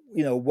 what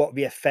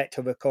the effect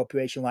of a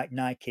corporation like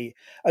Nike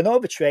and all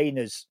the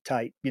trainers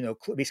type,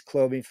 this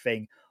clothing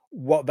thing,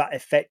 what that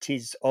effect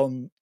is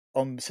on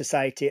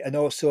society, and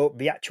also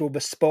the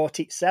sport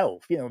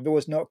itself. There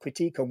was no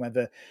critique on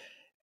whether,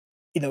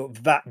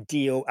 that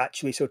deal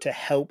actually sort of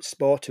helped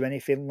sport or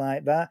anything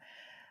like that.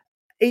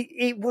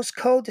 It was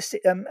called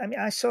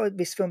I saw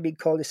this film being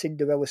called a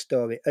Cinderella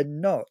story,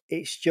 and not.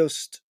 It's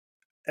just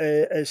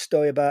a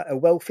story about a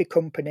wealthy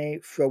company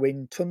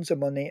throwing tons of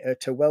money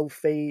at a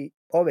wealthy,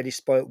 already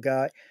spoilt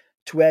guy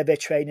to wear their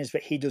trainers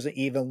that he doesn't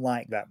even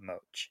like that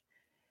much.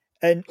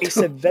 And it's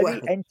a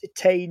very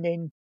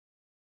entertaining,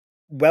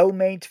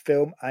 well-made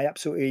film. I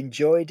absolutely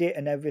enjoyed it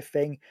and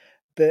everything,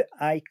 but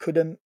I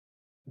couldn't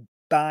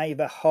buy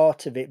the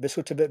heart of it, the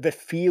sort of the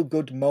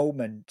feel-good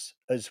moment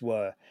as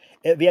well.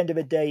 At the end of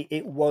the day,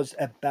 it was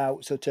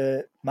about sort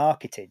of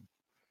marketing.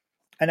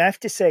 And I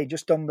have to say,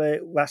 just on the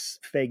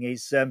last thing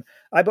is,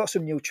 I bought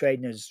some new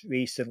trainers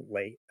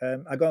recently.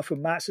 I got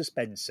from Marks and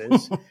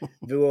Spencer's.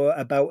 They were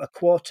about a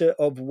quarter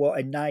of what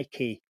a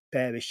Nike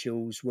pair of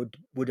shoes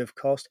would have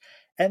cost,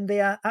 and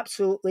they are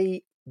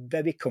absolutely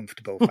very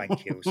comfortable.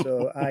 Thank you.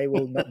 So I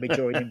will not be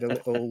joining the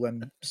little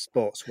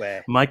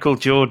sportswear. Michael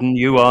Jordan,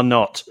 you are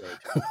not.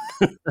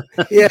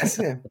 Yes.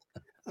 Yeah.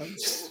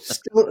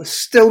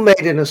 Still made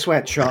in a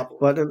sweatshop,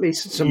 but at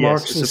least it's a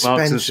Marks and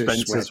Spencer's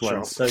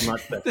sweatshop. So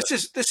much better.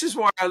 This is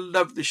why I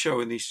love the show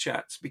and these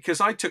chats,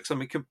 because I took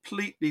something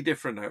completely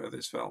different out of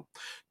this film.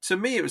 To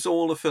me, it was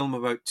all a film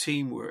about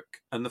teamwork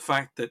and the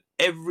fact that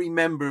every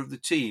member of the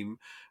team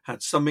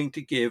had something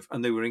to give,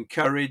 and they were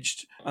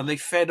encouraged and they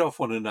fed off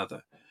one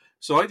another.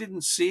 So I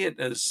didn't see it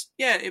as,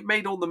 it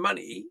made all the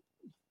money,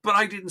 but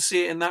I didn't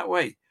see it in that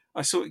way.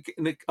 I saw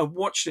it. I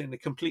watched it in a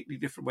completely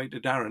different way to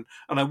Darren,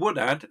 and I would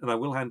add, and I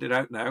will hand it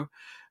out now,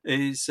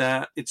 is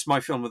it's my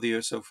film of the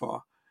year so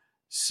far.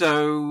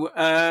 So,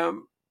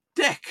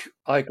 Dick,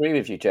 I agree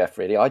with you, Jeff.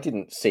 Really, I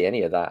didn't see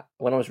any of that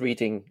when I was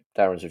reading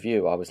Darren's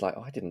review. I was like,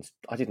 I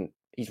didn't.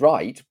 He's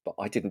right, but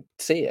I didn't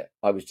see it.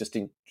 I was just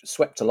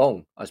swept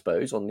along, I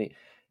suppose,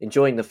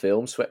 enjoying the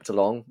film, swept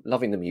along,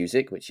 loving the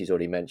music, which he's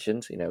already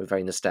mentioned.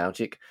 Very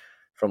nostalgic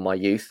from my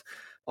youth.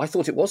 I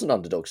thought it was an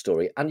underdog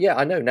story. And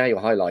I know now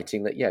you're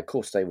highlighting that, of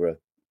course they were.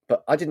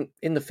 But I didn't,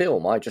 in the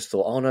film, I just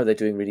thought, oh no, they're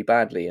doing really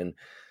badly. And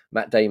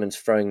Matt Damon's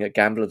throwing a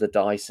gamble of the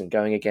dice and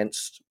going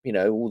against,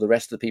 all the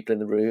rest of the people in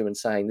the room and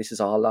saying, this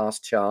is our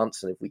last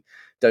chance. And if we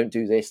don't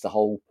do this, the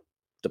whole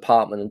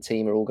department and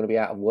team are all going to be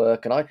out of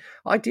work. And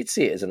I did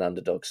see it as an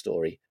underdog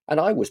story. And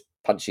I was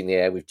punching the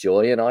air with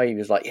joy. And I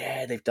was like,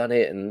 yeah, they've done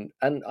it. And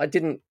I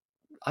don't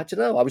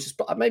know. I was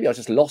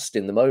just lost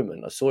in the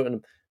moment. I saw it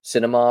in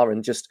cinema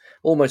and just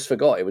almost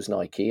forgot it was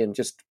Nike and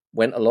just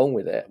went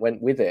with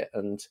it.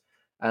 And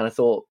I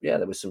thought, yeah,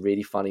 there was some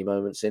really funny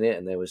moments in it.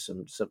 And there was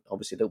some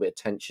obviously a little bit of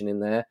tension in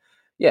there.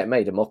 Yeah, it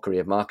made a mockery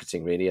of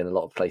marketing really in a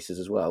lot of places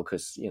as well,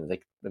 because they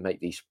make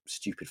these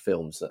stupid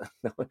films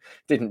that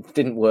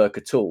didn't work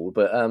at all.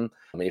 But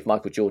if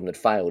Michael Jordan had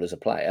failed as a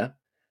player,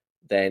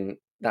 then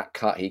that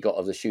cut he got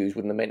of the shoes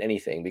wouldn't have meant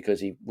anything, because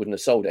he wouldn't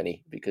have sold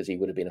any, because he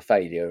would have been a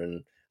failure.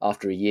 And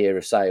after a year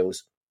of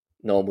sales,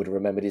 no one would have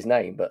remembered his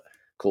name. But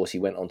of course, he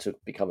went on to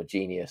become a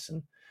genius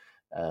and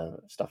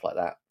stuff like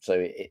that. So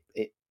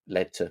it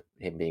led to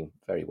him being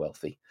very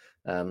wealthy.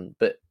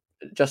 But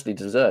justly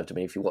deserved. I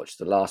mean, if you watch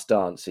The Last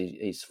Dance,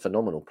 he's a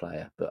phenomenal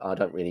player. But I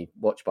don't really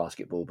watch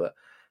basketball. But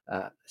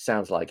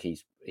sounds like he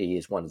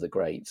is one of the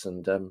greats,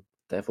 and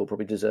therefore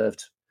probably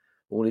deserved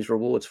all his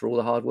rewards for all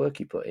the hard work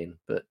he put in.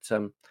 But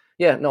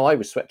I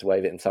was swept away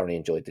with it and thoroughly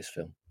enjoyed this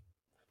film.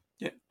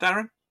 Yeah,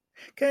 Darren?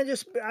 Can I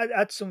just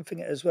add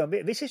something as well?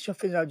 This is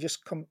something I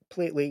just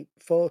completely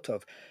thought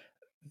of.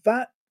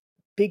 That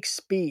big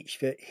speech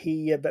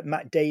that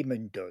Matt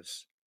Damon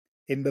does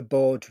in the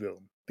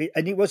boardroom,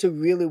 and it was a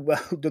really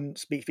well done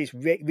speech.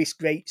 This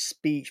great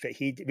speech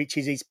which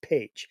is his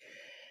pitch,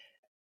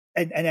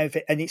 and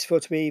it's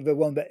supposed to be the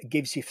one that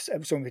gives you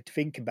something to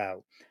think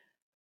about.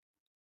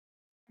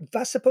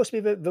 That's supposed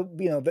to be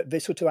the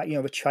sort of like,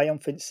 the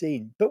triumphant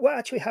scene. But what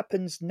actually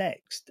happens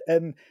next?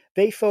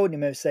 They phone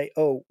him and say,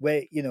 "Oh,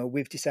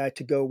 we've decided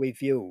to go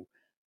with you,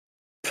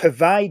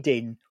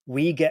 providing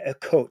we get a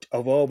cut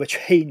of all the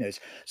trainers."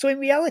 So in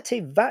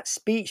reality, that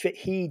speech that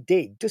he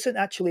did doesn't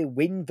actually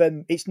win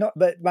them. It's not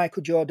that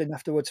Michael Jordan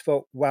afterwards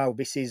thought, "Wow,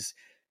 this is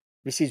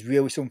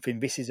really something.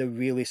 This is a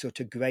really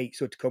sort of great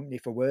sort of company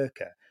for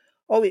worker."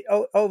 All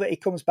that he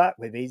comes back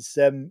with is,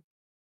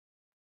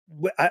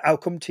 "I'll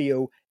come to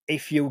you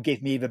if you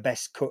give me the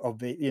best cut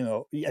of it,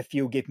 if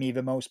you give me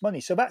the most money."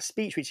 So that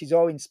speech, which is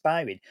all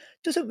inspiring,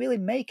 doesn't really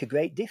make a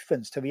great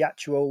difference to the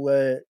actual,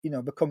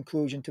 the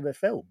conclusion to the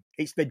film.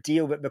 It's the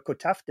deal that they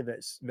cut after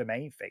that's the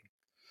main thing.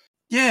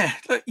 Yeah,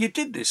 look, you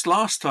did this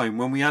last time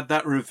when we had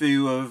that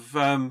review of,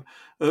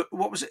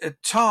 what was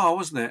it, Tar,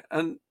 wasn't it?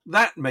 And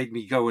that made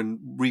me go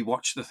and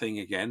rewatch the thing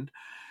again.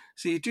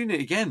 So you're doing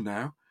it again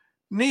now.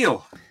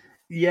 Neil?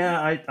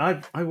 Yeah,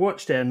 I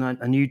watched it,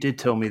 and you did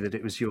tell me that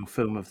it was your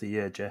film of the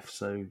year, Jeff.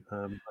 So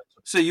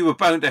you were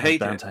bound to hate it.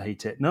 Bound to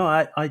hate it. No,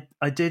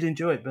 I did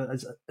enjoy it, but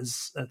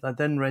as I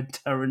then read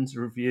Darren's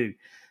review,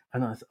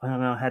 and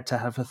I had to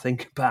have a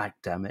think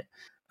back. Damn it.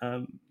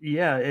 I'm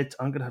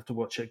going to have to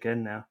watch it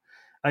again now.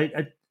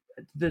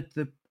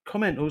 The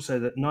comment also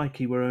that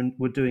Nike were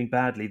doing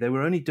badly. They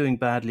were only doing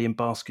badly in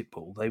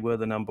basketball. They were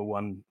the number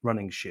one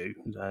running shoe,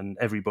 and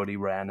everybody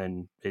ran.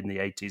 And in the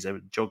 80s,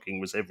 jogging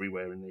was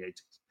everywhere in the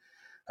 80s.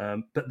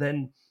 But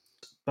then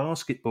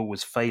basketball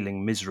was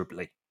failing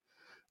miserably.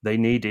 They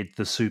needed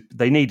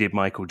They needed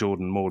Michael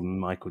Jordan more than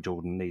Michael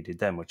Jordan needed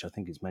them, which I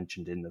think is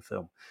mentioned in the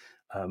film.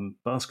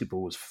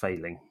 Basketball was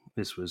failing.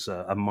 This was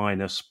a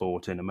minor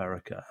sport in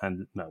America,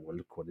 and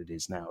look what it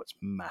is now. It's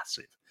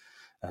massive,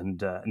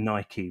 and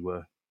Nike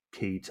were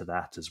key to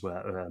that as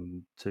well,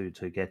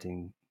 to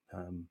getting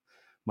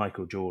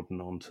Michael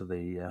Jordan onto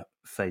the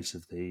face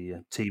of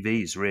the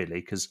TVs,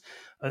 really. Because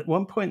at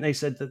one point they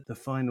said that the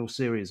final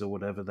series, or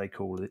whatever they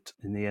call it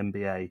in the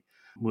NBA,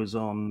 was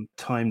on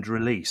timed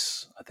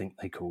release, I think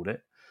they called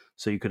it.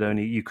 So you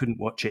couldn't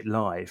watch it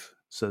live.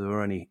 So there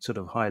were only sort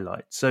of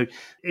highlights. So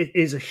it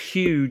is a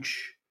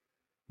huge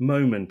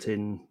moment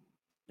in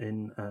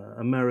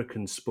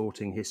American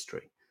sporting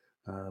history.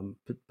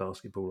 But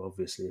basketball,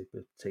 obviously,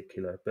 in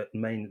particular, but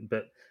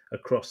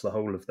across the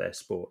whole of their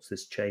sports,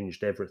 this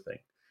changed everything.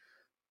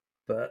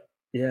 But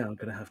yeah, I'm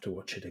going to have to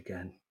watch it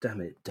again.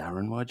 Damn it,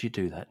 Darren, why'd you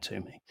do that to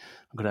me?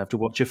 I'm going to have to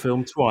watch a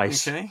film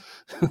twice. Okay.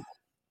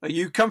 Are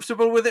you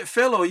comfortable with it,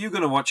 Phil, or are you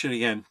going to watch it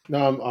again?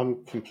 No,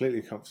 I'm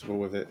completely comfortable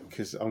with it,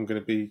 because I'm going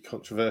to be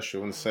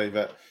controversial and say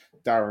that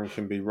Darren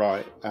can be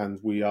right, and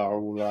we are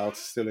all allowed to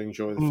still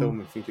enjoy the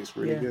film and think it's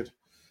really good.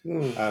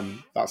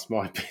 That's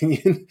my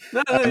opinion.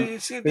 No,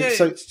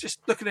 it's just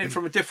looking at it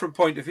from a different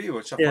point of view,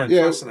 which I find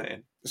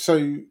fascinating.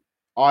 So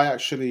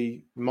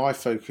my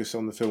focus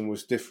on the film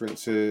was different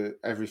to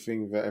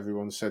everything that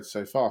everyone said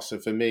so far. So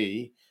for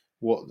me,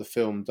 what the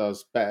film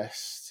does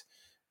best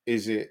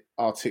is it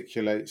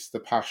articulates the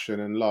passion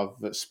and love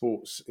that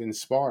sports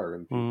inspire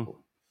in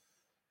people.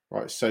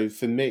 Right. So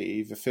for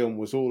me, the film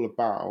was all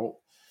about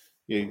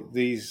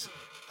these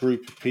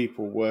group of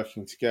people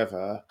working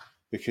together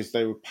because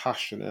they were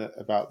passionate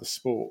about the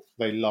sport.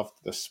 They loved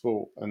the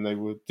sport, and they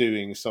were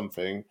doing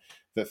something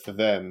that for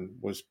them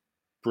was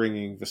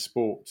bringing the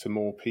sport to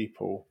more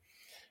people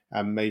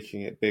and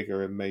making it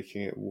bigger and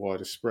making it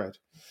wider spread.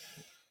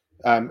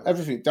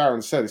 Everything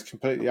Darren said is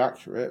completely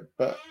accurate,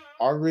 but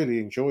I really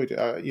enjoyed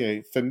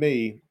it. For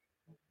me,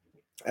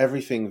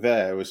 everything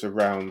there was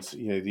around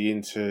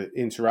the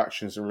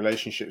interactions and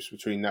relationships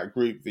between that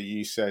group that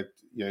you said,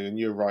 and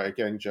you're right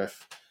again,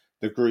 Jeff.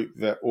 The group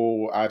that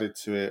all added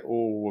to it,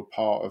 all were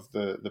part of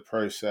the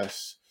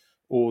process,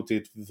 all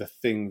did the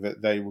thing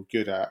that they were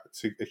good at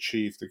to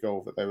achieve the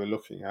goal that they were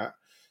looking at,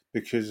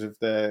 because of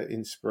their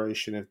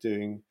inspiration of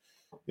doing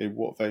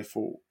what they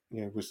thought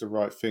was the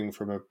right thing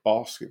from a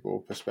basketball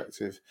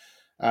perspective.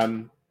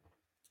 I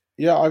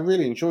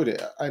really enjoyed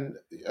it, and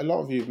a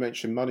lot of you have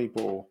mentioned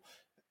Moneyball.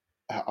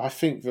 I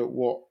think that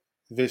what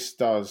this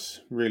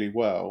does really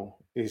well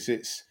is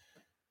it's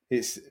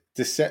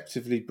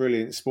deceptively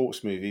brilliant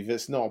sports movie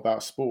that's not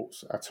about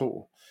sports at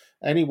all.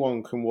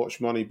 Anyone can watch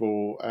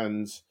Moneyball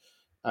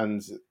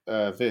and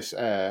this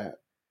air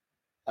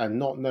and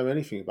not know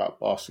anything about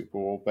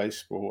basketball or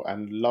baseball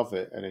and love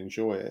it and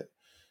enjoy it.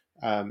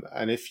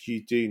 And if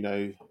you do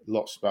know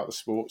lots about the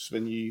sports,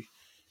 then you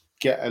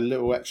get a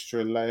little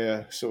extra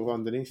layer sort of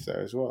underneath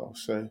there as well.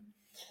 So,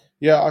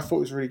 yeah, I thought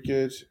it was really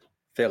good.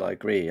 Phil, I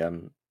agree.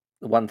 The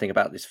one thing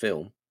about this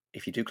film,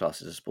 if you do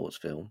class it as a sports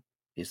film,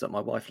 is that my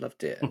wife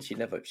loved it, and she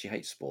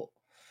hates sport.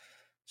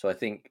 So I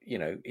think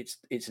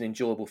it's an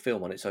enjoyable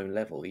film on its own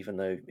level, even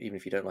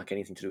if you don't like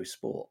anything to do with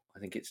sport. I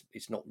think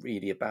it's not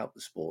really about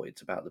the sport;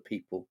 it's about the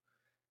people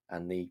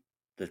and the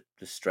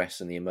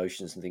stress and the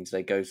emotions and things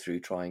they go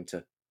through trying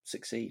to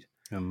succeed.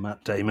 And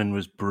Matt Damon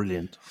was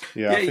brilliant.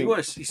 Yeah, he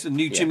was. He's the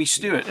new Jimmy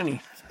Stewart, isn't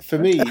he? For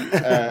me,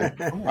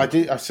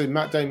 I said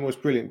Matt Damon was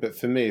brilliant, but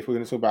for me, if we're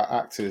going to talk about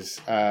actors,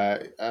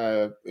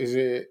 is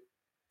it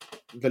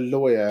the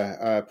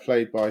lawyer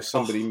played by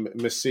somebody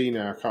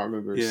Messina? I can't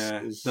remember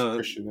his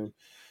Christian name.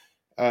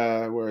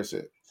 Where is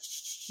it?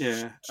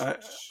 Yeah,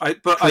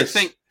 I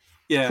think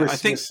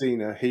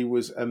Messina, he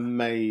was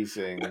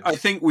amazing. I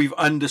think we've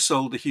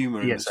undersold the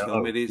humour in this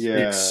film. It is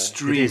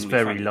extremely It is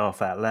very funny.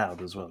 laugh out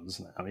loud as well,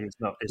 isn't it? I mean, it's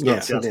not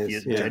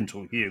just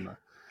gentle humour.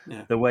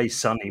 Yeah. The way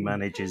Sonny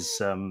manages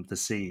the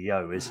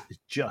CEO is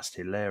just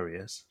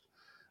hilarious.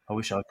 I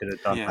wish I could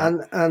have done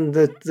that. And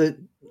the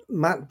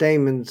Matt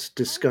Damon's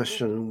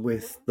discussion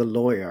with the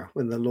lawyer,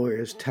 when the lawyer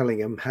is telling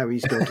him how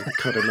he's going to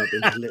cut him up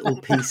into little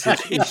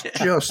pieces, is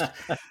just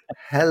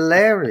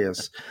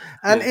hilarious.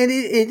 And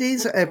it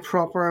is a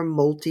proper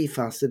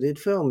multifaceted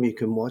film. You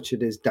can watch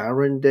it as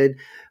Darren did,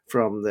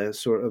 from the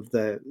sort of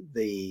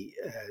the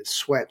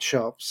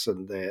sweatshops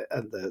and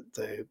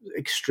the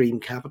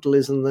extreme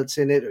capitalism that's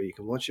in it, or you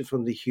can watch it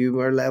from the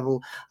humor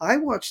level. I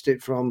watched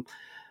it from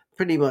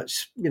pretty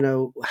much,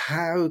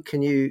 how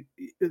can you?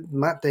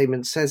 Matt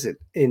Damon says it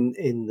in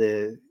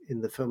the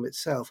film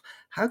itself.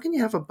 How can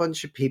you have a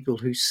bunch of people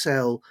who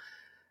sell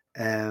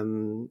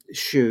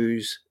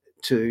shoes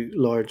to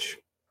large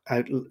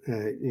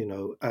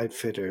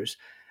outfitters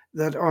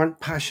that aren't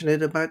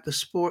passionate about the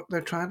sport they're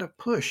trying to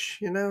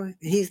push?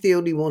 He's the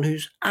only one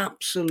who's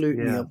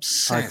absolutely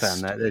obsessed. I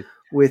found that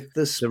with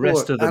the sport. The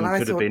rest of them and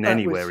could have been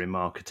anywhere in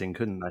marketing,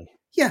 couldn't they?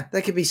 Yeah,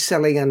 they could be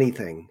selling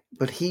anything,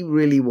 but he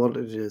really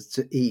wanted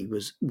to. He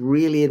was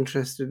really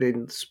interested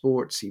in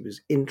sports. He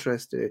was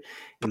interested in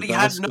But he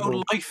basketball. had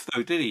no life,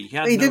 though, did he?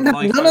 He didn't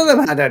have. None of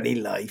them had any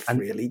life,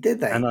 really,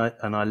 did they? And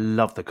I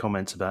love the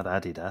comments about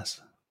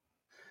Adidas.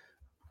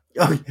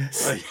 Oh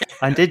yes,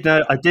 I did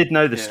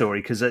know the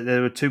story, because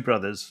there were two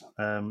brothers,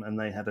 and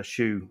they had a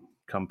shoe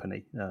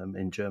company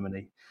in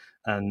Germany,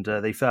 and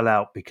they fell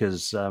out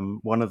because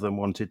one of them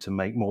wanted to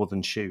make more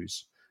than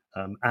shoes.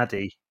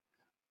 Addy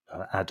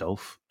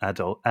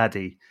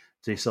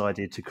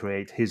decided to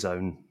create his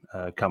own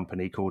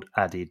company called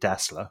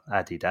Adidas,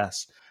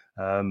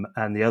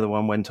 and the other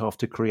one went off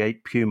to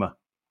create Puma.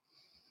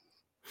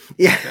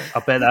 Yeah, I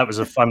bet that was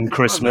a fun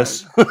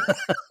Christmas.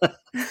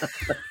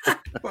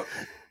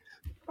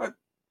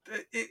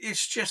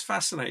 It's just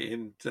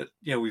fascinating that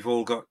we've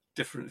all got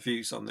different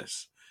views on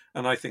this,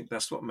 and I think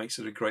that's what makes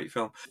it a great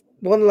film.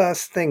 One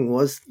last thing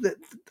was that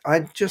I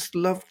just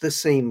loved the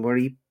scene where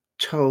he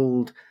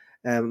told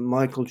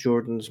Michael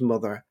Jordan's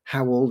mother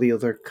how all the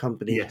other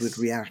companies would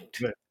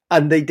react. Yeah.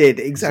 And they did,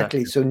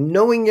 exactly. So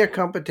knowing your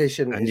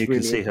competition and is you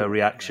really can see her important.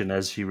 reaction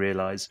as she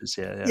realises.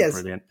 Yes,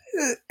 brilliant.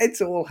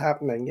 It's all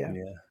happening,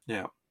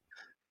 Yeah.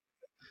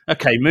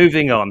 Okay,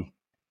 moving on.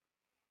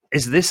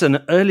 Is this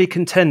an early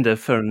contender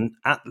for an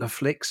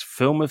Atlaflix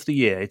Film of the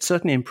Year? It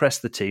certainly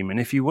impressed the team,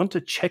 and if you want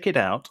to check it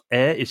out,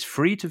 Air is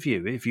free to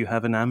view if you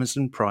have an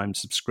Amazon Prime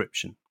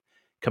subscription.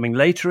 Coming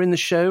later in the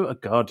show are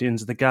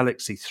Guardians of the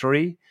Galaxy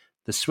 3,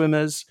 The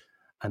Swimmers,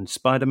 and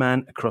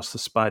Spiderman Across the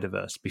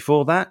Spider-Verse.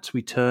 Before that,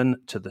 we turn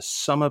to the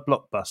summer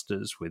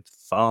blockbusters with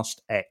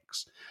Fast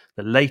X,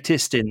 the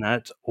latest in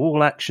that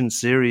all-action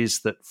series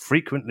that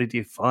frequently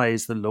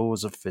defies the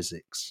laws of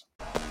physics.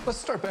 Let's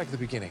start back at the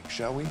beginning,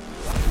 shall we?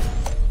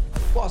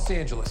 Los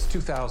Angeles,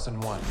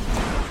 2001.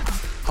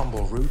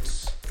 Humble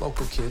roots,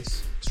 local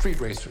kids, street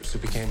racers who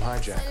became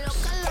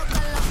hijackers.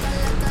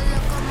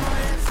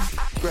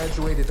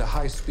 Graduated to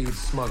high-speed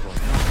smuggling.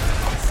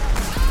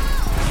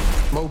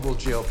 Mobile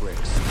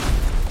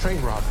jailbreaks.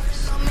 Train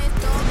robberies.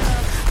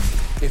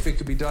 If it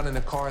could be done in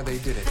a car, they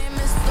did it.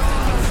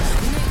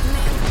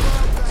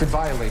 If it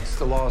violates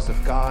the laws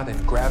of God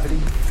and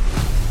gravity,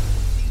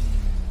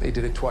 they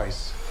did it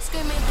twice.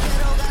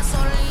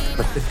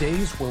 But the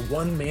days where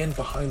one man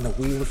behind the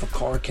wheel of a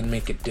car can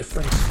make a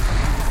difference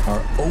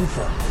are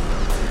over.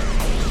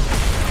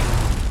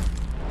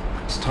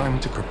 It's time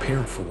to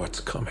prepare for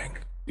what's coming.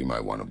 You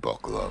might want to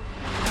buckle up.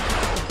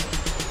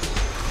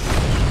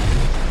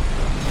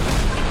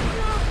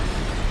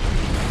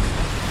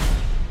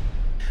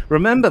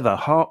 Remember the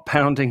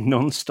heart-pounding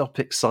non-stop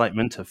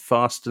excitement of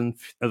Fast and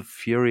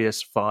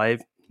Furious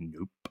 5?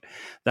 Nope.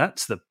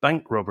 That's the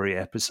bank robbery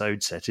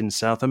episode set in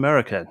South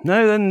America.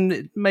 No, then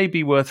it may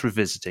be worth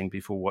revisiting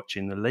before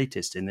watching the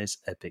latest in this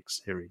epic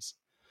series.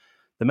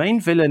 The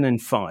main villain in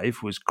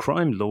 5 was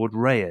crime lord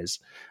Reyes,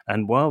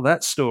 and while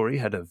that story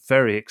had a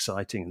very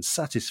exciting and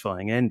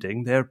satisfying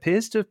ending, there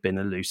appears to have been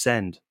a loose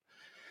end.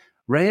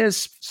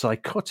 Reyes'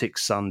 psychotic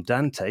son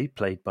Dante,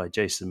 played by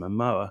Jason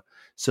Momoa,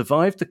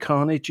 survived the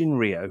carnage in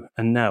Rio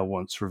and now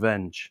wants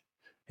revenge.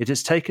 It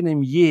has taken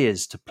him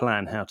years to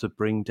plan how to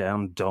bring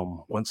down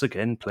Dom, once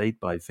again played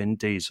by Vin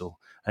Diesel,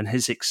 and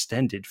his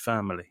extended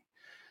family.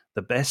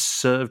 The best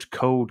served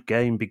cold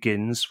game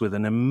begins with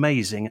an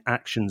amazing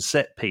action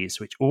set piece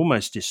which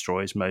almost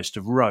destroys most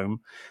of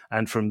Rome,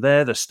 and from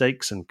there the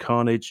stakes and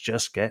carnage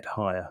just get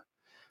higher.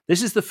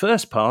 This is the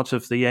first part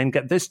of the end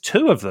game. There's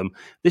 2 of them.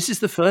 This is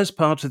the first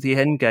part of the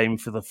end game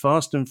for the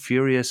Fast and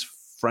Furious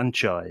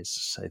franchise.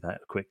 Say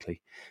that quickly.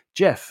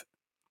 Jeff,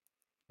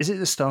 is it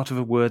the start of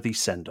a worthy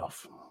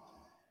send-off?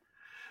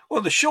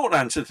 Well, the short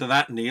answer to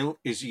that, Neil,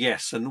 is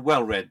yes, and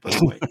well read, by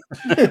the way.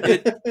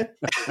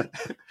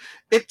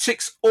 It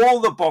ticks all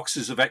the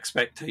boxes of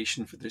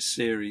expectation for this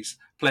series.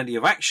 Plenty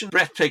of action,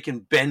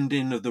 breathtaking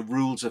bending of the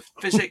rules of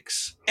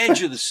physics,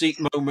 edge-of-the-seat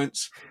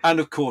moments, and,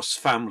 of course,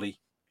 family.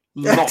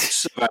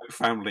 Lots about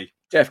family.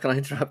 Jeff, can I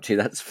interrupt you?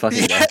 That's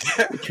funny,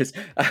 because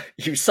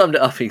you summed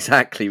it up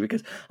exactly,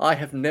 because I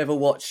have never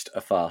watched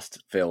a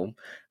Fast film,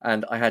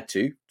 and I had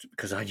to,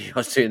 because I knew I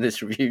was doing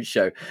this review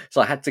show,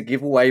 so I had to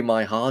give away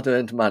my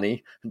hard-earned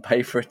money and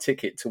pay for a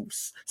ticket to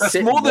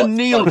That's more than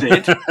Neil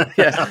did.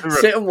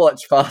 Sit and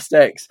watch Fast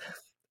X.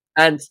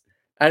 And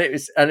it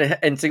was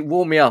and to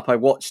warm me up, I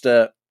watched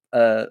a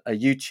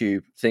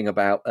YouTube thing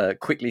about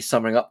quickly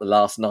summing up the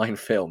last 9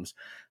 films,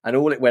 and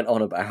all it went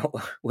on about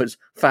was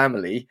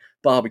family,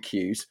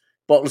 barbecues,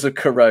 bottles of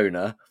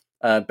Corona,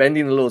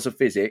 bending the laws of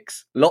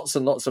physics, lots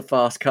and lots of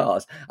fast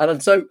cars.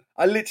 And so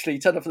I literally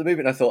turned up for the movie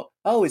and I thought,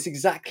 oh, it's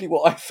exactly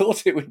what I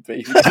thought it would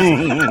be.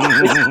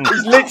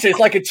 It's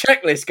like a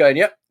checklist going,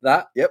 yep,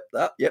 that.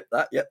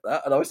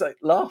 And I was like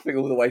laughing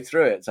all the way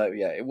through it. So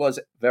yeah, it was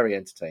very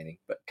entertaining,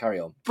 but carry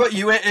on. But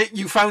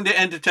you found it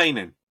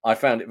entertaining? I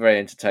found it very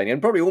entertaining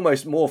and probably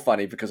almost more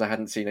funny because I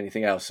hadn't seen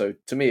anything else. So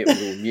to me, it was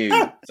all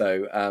new.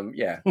 So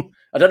yeah,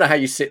 I don't know how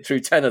you sit through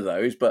 10 of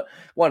those, but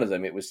one of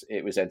them, it was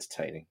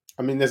entertaining.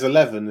 I mean, there's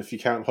 11 if you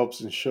count Hobbs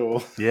and Shaw.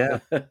 Yeah.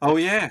 Oh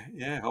yeah,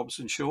 Hobbs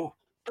and Shaw.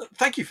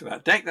 Thank you for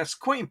that, Deck. That's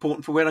quite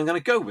important for where I'm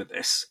going to go with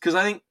this, because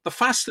I think the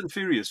Fast and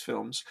Furious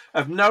films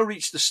have now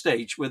reached the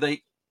stage where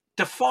they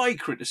defy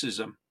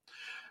criticism.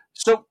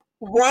 So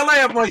while I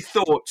have my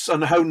thoughts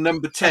on how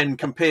number 10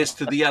 compares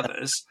to the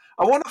others,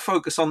 I want to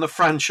focus on the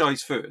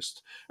franchise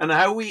first and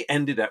how we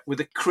ended up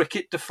with a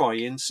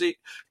cricket-defying series.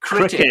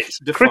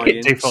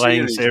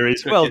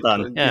 Well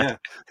done. Yeah.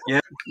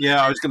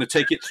 I was going to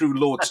take it through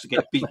Lords to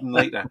get beaten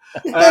later.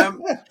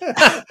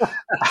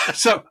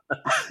 So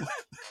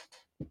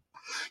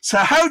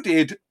how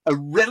did a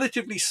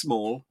relatively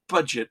small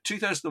budget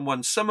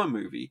 2001 summer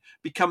movie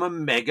become a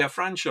mega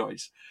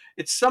franchise?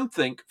 It's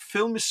something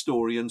film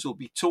historians will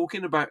be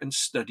talking about and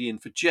studying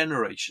for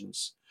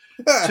generations.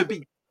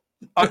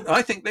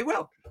 I think they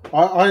will.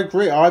 I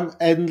agree. I'm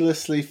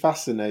endlessly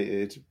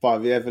fascinated by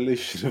the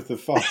evolution of the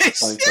Fast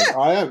franchise. Yeah.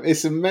 I am.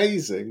 It's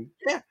amazing.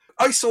 Yeah.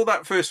 I saw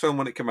that first film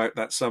when it came out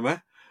that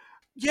summer.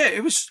 Yeah,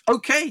 it was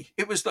okay.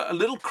 It was a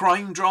little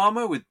crime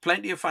drama with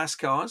plenty of fast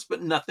cars,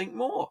 but nothing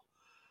more.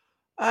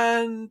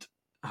 And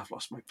I've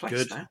lost my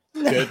place now.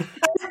 Good.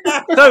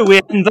 So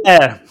we're in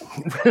there.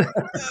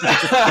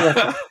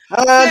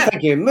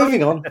 Thank you.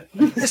 Moving on.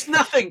 There's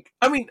nothing.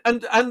 I mean,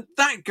 and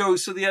that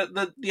goes to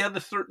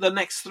the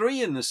next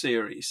 3 in the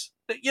series.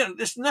 You know,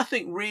 there's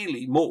nothing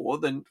really more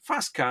than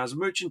fast cars,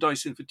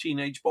 merchandising for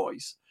teenage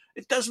boys.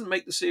 It doesn't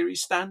make the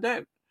series stand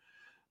out.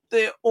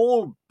 They're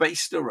all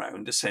based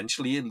around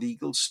essentially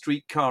illegal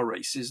street car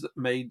races that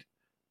made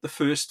the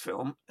first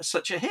film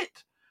such a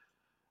hit.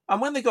 And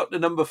when they got to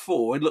number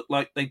 4, it looked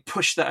like they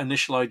pushed that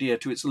initial idea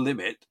to its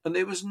limit and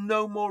there was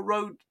no more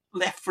road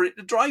left for it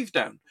to drive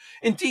down.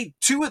 Indeed,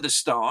 2 of the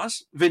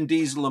stars, Vin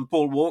Diesel and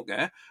Paul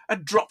Walker,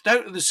 had dropped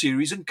out of the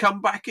series and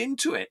come back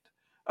into it.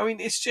 I mean,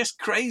 it's just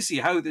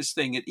crazy how this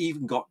thing had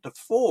even got to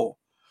 4.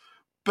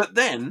 But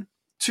then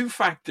 2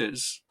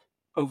 factors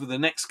over the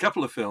next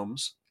couple of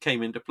films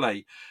came into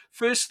play.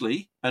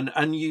 Firstly, an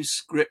unused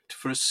script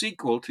for a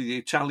sequel to the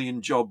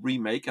Italian Job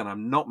remake, and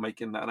I'm not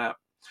making that up.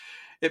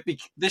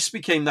 This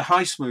became the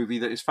heist movie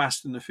that is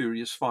Fast and the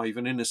Furious 5,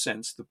 and in a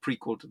sense, the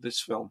prequel to this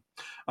film,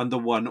 and the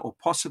one or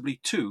possibly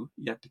two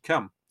yet to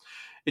come.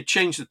 It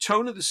changed the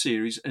tone of the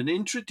series and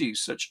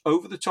introduced such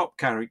over-the-top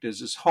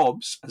characters as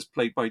Hobbs, as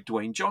played by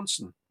Dwayne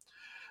Johnson.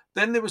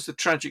 Then there was the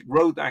tragic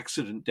road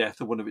accident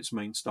death of one of its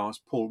main stars,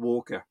 Paul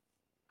Walker,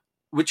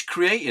 which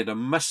created a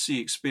must-see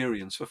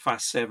experience for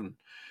Fast 7,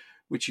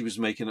 which he was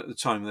making at the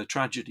time of the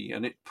tragedy,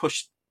 and it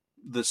pushed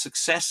the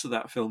success of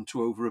that film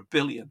to over $1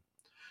 billion.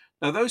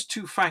 Now, those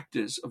two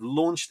factors have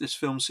launched this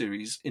film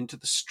series into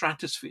the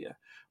stratosphere,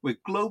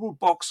 with global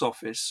box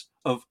office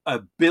of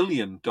 $1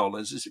 billion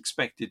is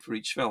expected for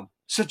each film.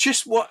 So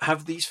just what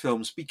have these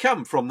films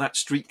become from that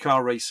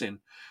streetcar racing?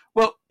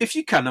 Well, if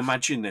you can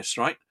imagine this,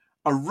 right?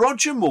 A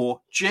Roger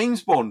Moore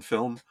James Bond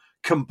film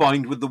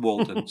combined with the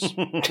Waldens.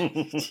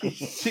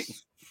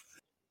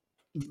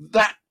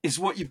 That is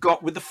what you've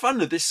got with the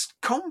fun of this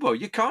combo.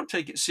 You can't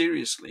take it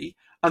seriously,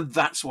 and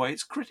that's why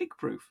it's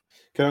critic-proof.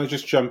 Can I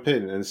just jump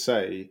in and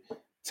say,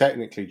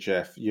 technically,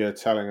 Jeff, you're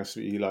telling us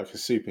that you like a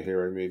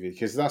superhero movie,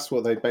 because that's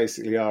what they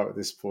basically are at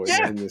this point.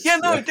 I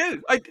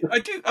do. I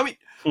do. I mean,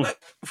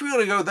 if we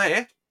want to go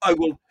there,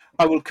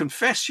 I will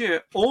confess you,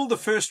 all the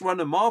first run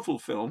of Marvel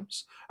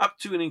films, up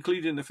to and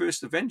including the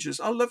first Avengers,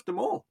 I loved them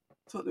all.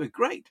 I thought they were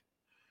great.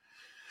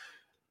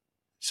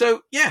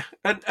 So, yeah,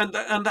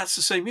 and that's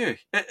the same here.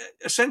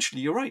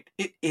 Essentially, you're right.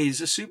 It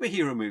is a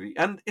superhero movie,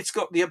 and it's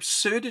got the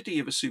absurdity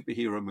of a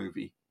superhero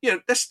movie. You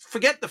know, let's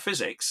forget the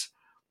physics.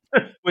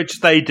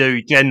 Which they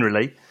do,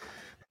 generally.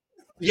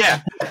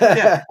 Yeah.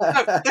 No,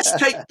 let's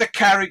take the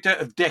character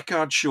of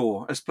Deckard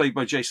Shaw, as played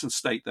by Jason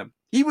Statham.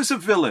 He was a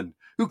villain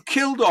who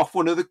killed off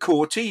one of the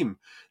core team.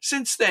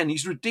 Since then,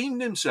 he's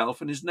redeemed himself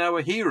and is now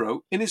a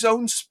hero in his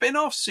own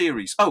spin-off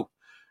series. Oh,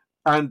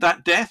 and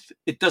that death,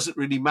 it doesn't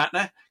really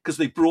matter, because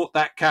they brought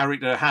that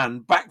character Han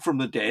back from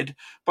the dead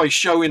by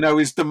showing how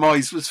his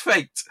demise was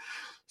faked.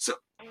 So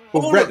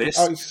all of this...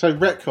 So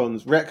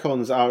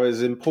retcons are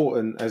as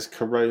important as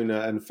Corona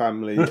and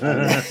family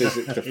and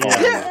physics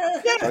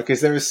defining.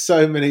 Because there are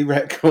so many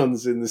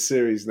retcons in the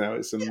series now.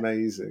 It's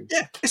amazing.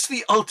 Yeah, it's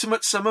the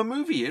ultimate summer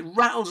movie. It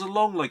rattles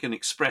along like an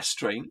express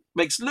train,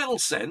 makes little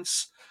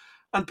sense,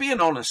 and being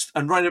honest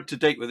and right up to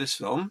date with this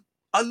film,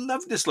 I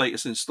love this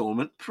latest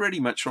installment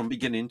pretty much from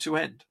beginning to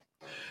end.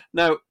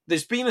 Now,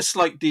 there's been a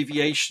slight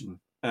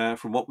deviation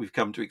from what we've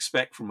come to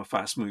expect from a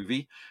Fast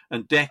movie,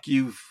 and Deck,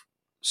 you've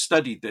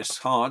studied this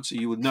hard, so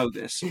you would know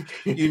this.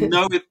 You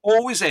know it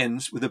always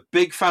ends with a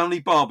big family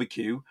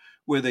barbecue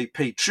where they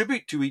pay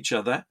tribute to each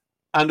other,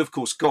 and of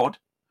course God,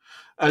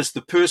 as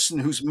the person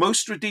who's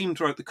most redeemed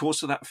throughout the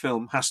course of that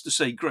film has to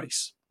say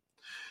grace.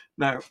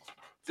 Now,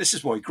 this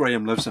is why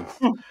Graham loves him.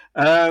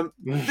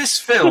 This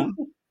film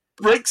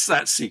breaks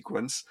that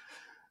sequence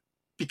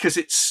because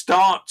it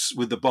starts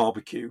with the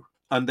barbecue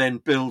and then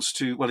builds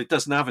to, well, it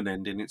doesn't have an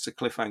ending, it's a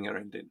cliffhanger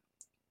ending.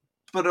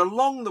 But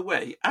along the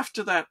way,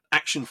 after that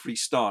action-free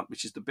start,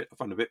 which is a bit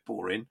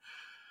boring,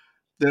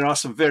 there are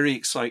some very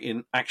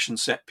exciting action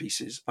set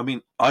pieces. I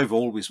mean, I've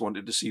always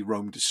wanted to see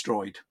Rome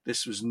destroyed.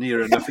 This was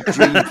near enough a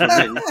dream for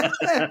me.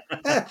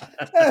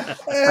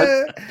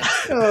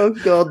 Oh,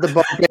 God, the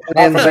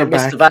barbarians are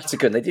back. The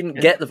Vatican. They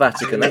didn't get the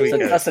Vatican.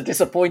 That's a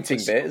disappointing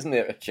bit, isn't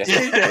it, Jeff?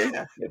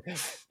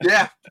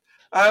 Yeah.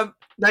 Now,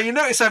 you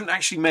notice I haven't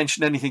actually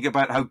mentioned anything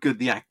about how good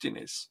the acting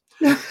is.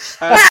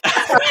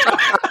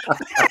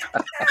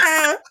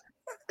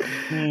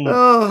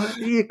 Oh,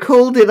 you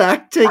called it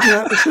acting.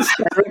 That was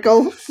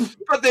hysterical.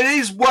 But there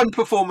is one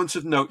performance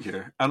of note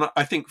here, and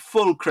I think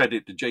full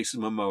credit to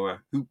Jason Momoa,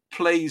 who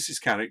plays his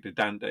character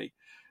Dante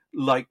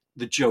like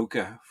the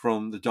Joker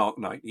from The Dark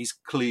Knight. He's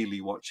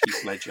clearly watched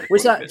Heath Ledger.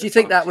 Do you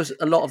think that was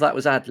a lot of that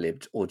was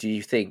ad-libbed, or do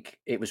you think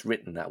it was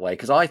written that way?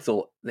 Because I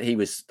thought that he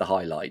was the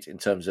highlight in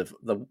terms of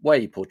the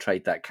way he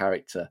portrayed that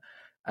character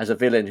as a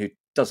villain who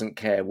doesn't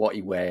care what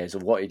he wears or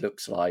what he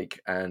looks like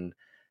and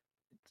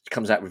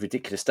comes out with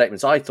ridiculous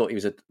statements. I thought he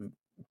was a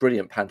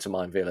brilliant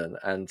pantomime villain,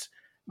 and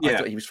I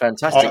thought he was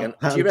fantastic. And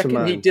do you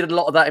reckon he did a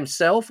lot of that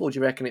himself, or do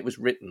you reckon it was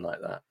written like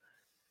that?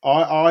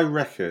 I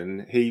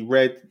reckon he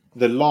read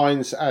the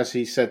lines as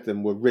he said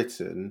them were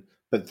written,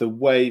 but the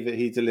way that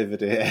he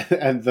delivered it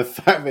and the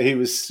fact that he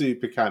was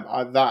super camp,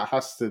 that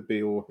has to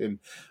be all him.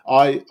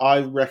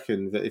 I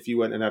reckon that if you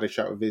went and had a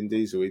chat with Vin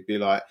Diesel, he'd be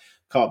like,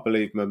 can't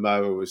believe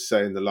Momoa was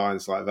saying the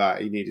lines like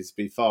that. He needed to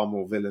be far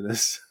more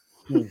villainous.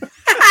 And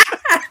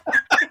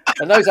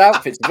those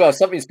outfits as well.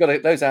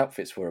 Those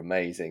outfits were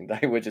amazing.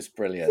 They were just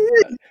brilliant.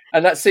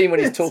 And that scene when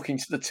he's talking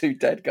to the two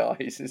dead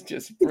guys is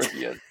just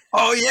brilliant.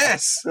 Oh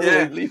yes,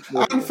 yeah.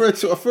 And for a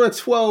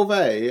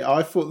 12A,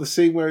 I thought the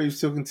scene where he was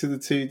talking to the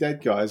two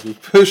dead guys was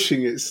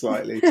pushing it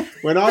slightly.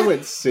 When I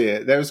went to see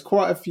it, there was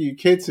quite a few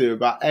kids who were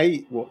about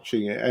 8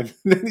 watching it, and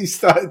then he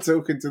started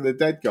talking to the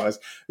dead guys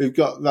who've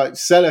got like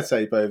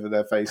sellotape over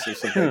their face or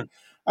something.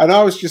 And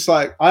I was just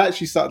like, I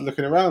actually started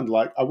looking around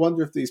like, I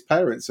wonder if these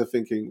parents are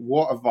thinking,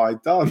 what have I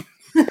done?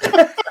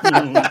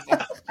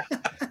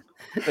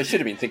 They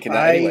should have been thinking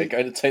that anyway,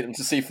 going to take them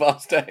to see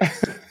Fast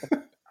X.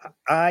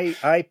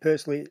 I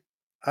personally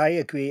I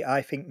agree.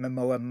 I think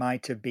Momoa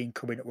might have been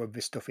coming up with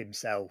the stuff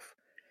himself.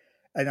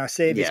 And I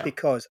say this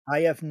because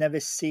I have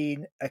never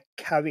seen a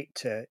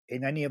character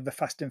in any of the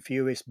Fast and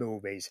Furious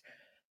movies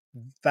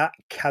that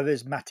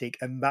charismatic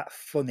and that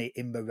funny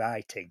in the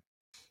writing.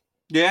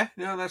 Yeah,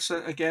 no, that's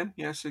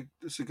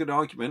it's a good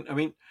argument. I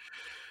mean,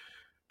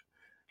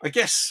 I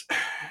guess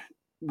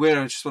where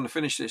I just want to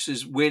finish this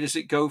is, where does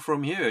it go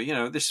from here? You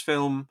know, this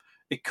film,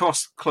 it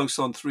cost close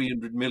on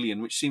 300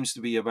 million, which seems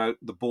to be about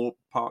the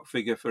ballpark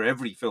figure for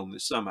every film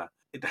this summer.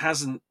 It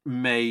hasn't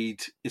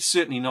made, it's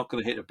certainly not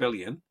going to hit $1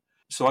 billion.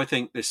 So I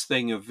think this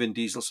thing of Vin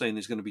Diesel saying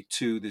there's going to be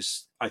 2,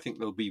 I think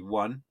there'll be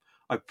 1.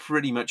 I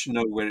pretty much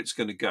know where it's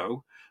going to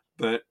go,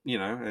 but you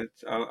know,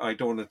 I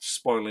don't want to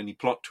spoil any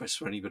plot twists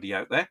for anybody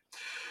out there.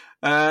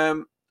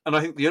 And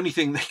I think the only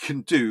thing they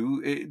can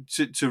do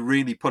to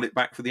really put it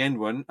back for the end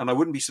one, and I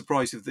wouldn't be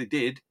surprised if they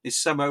did, is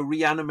somehow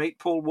reanimate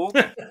Paul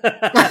Walker. Don't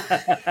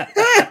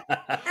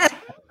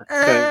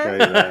go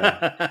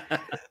there.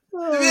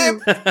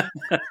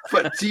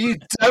 But do you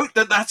doubt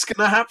that that's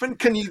going to happen?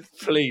 Can you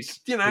please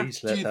let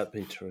that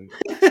be true?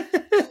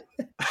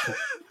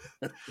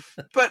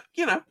 But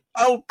you know,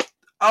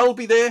 I'll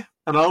be there,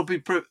 and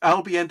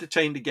I'll be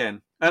entertained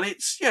again. And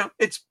it's, you know,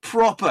 it's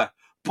proper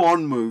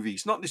Bond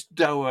movies, not this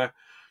dour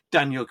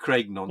Daniel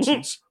Craig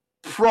nonsense.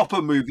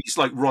 Proper movies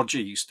like Roger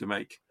used to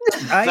make.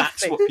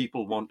 That's what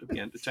people want to be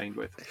entertained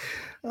with.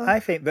 I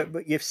think,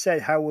 but you've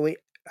said how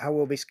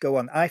will this go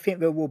on? I think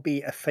there will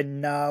be a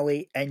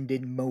finale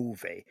ending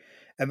movie,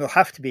 and will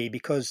have to be,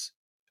 because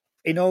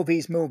in all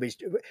these movies,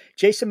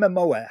 Jason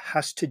Momoa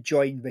has to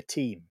join the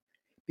team,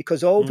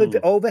 because all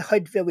the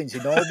head villains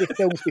in all the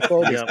films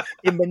before this,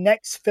 in the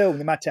next film,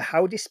 no matter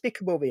how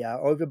despicable they are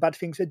or the bad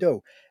things they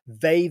do,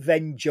 they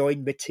then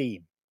join the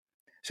team.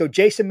 So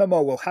Jason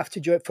Momoa will have to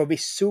join for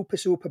this super,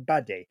 super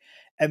baddie,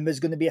 and there's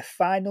going to be a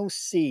final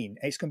scene.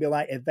 It's going to be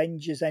like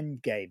Avengers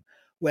Endgame,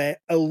 where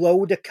a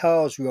load of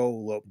cars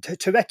roll up.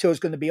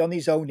 Toretto's going to be on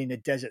his own in a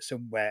desert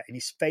somewhere, and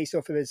he's faced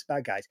off with his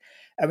bad guys.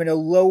 And when a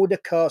load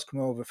of cars come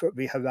over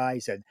the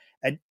horizon,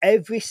 and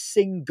every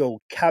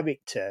single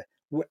character,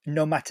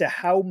 no matter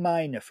how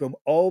minor, from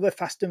all the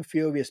Fast and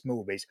Furious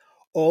movies,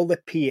 all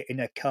appear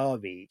in a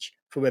car each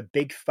for a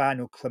big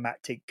final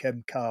climactic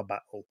car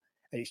battle.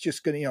 And it's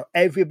just going to, you know,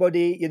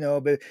 everybody, you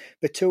know, the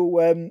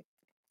two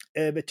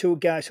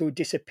guys who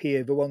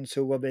disappear, the ones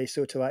who were the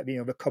sort of like, you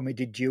know, the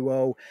comedy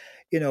duo,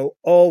 you know,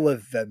 all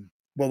of them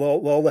will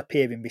all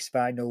appear in this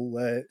final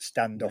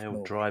standoff.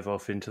 They'll drive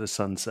off into the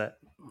sunset.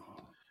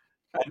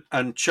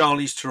 And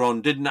Charlize Theron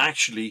didn't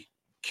actually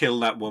kill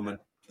that woman.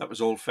 That was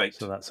all fake.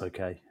 So that's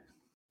okay.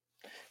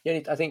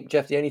 I think,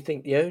 Jeff, the only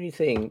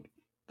thing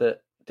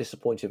that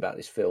disappointed about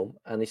this film,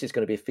 and this is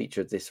going to be a feature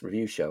of this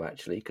review show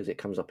actually, because it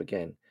comes up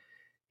again,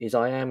 is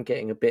I am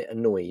getting a bit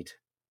annoyed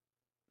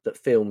that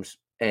films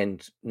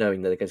end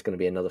knowing that there's going to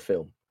be another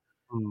film.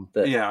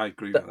 I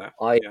agree with that.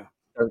 I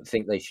don't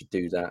think they should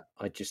do that.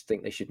 I just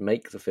think they should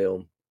make the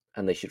film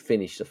and they should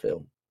finish the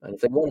film. And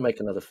if they want to make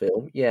another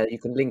film, you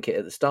can link it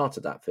at the start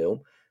of that film,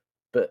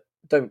 but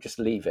don't just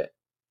leave it.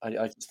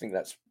 I just think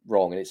that's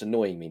wrong, and it's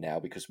annoying me now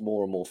because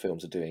more and more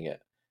films are doing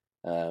it.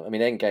 I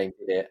mean, Endgame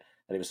did it,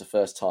 and it was the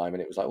first time,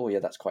 and it was like, oh yeah,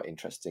 that's quite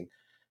interesting.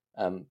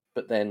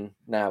 But then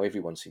now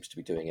everyone seems to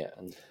be doing it,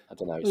 and I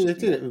don't know. They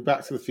did it with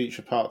Back to the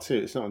Future Part 2.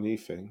 It's not a new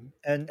thing.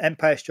 And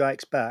Empire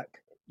Strikes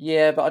Back.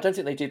 Yeah, but I don't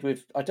think they did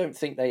with. I don't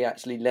think they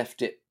actually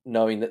left it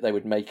knowing that they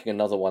were making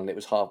another one that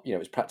was it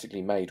was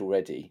practically made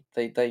already.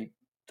 They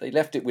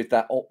left it with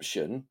that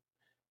option,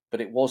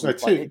 but it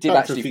wasn't. It did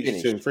Back to actually the Future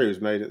finish. 2 and 3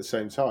 was made at the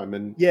same time,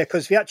 and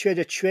because we actually had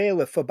a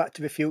trailer for Back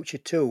to the Future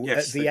 2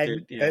 at the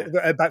end.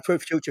 Back to the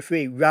Future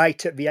 3,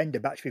 right at the end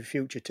of Back to the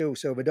Future 2,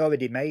 so they'd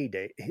already made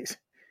it.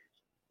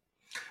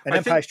 And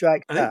Empire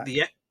Strikes Back.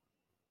 I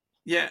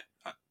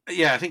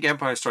think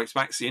Empire Strikes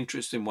Back's the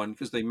interesting one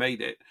because they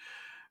made it,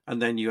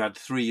 and then you had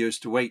 3 years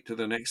to wait to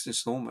the next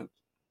installment.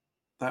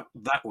 That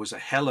was a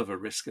hell of a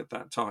risk at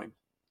that time,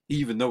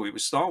 even though it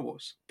was Star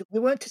Wars. We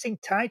weren't seeing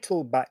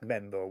title back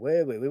then, though,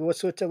 were we? We were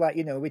sort of like,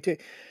 I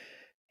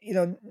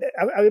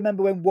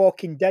remember when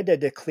Walking Dead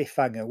had a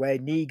cliffhanger where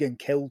Negan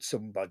killed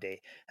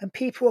somebody, and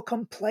people were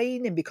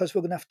complaining because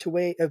we're going to have to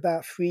wait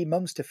about 3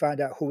 months to find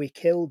out who he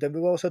killed, and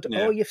we were all sort of,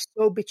 oh, you've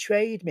so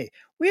betrayed me.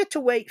 We had to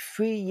wait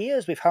 3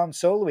 years with Han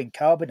Solo in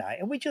Carbonite,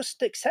 and we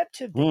just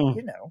accepted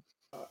it,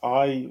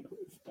 I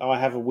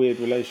have a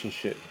weird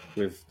relationship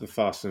with the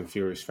Fast and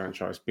Furious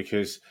franchise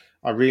because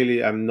I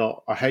really am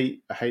not. I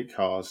hate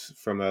cars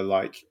from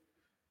a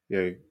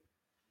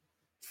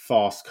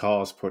fast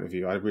cars point of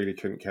view. I really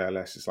couldn't care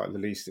less. It's like the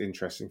least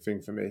interesting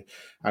thing for me.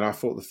 And I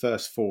thought the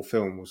first 4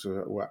 films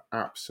were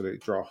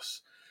absolute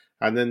dross.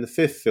 And then the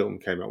 5th film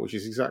came out, which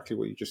is exactly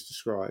what you just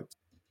described.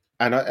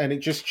 And it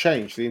just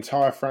changed. The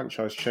entire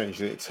franchise changed.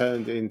 And it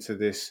turned into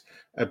this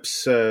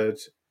absurd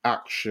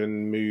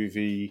action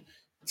movie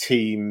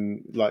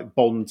team, like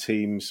Bond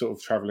team, sort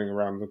of traveling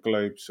around the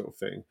globe sort of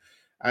thing.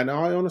 And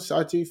I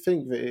do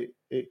think that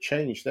it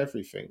changed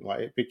everything.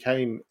 Like, it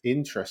became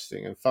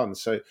interesting and fun.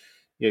 So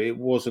it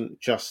wasn't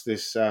just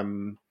this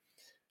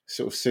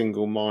sort of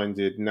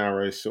single-minded,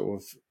 narrow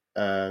sort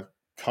of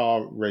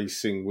car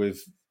racing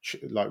with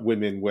like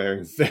women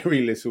wearing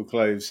very little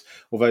clothes,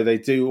 although they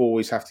do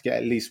always have to get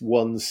at least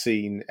one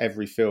scene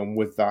every film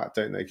with that,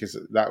 don't they? Because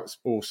that was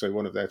also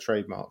one of their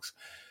trademarks.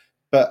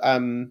 But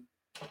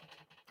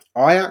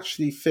I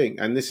actually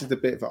think, and this is the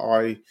bit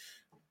that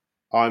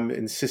I'm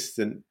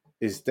insistent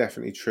is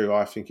definitely true,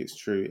 I think it's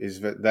true,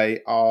 is that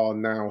they are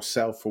now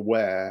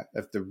self-aware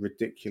of the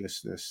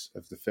ridiculousness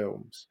of the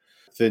films.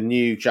 The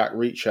new Jack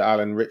Reacher,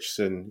 Alan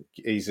Ritchson,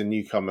 he's a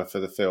newcomer for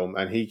the film,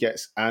 and he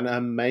gets an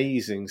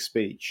amazing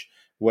speech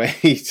where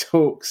he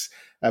talks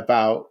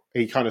about,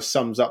 he kind of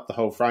sums up the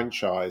whole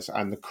franchise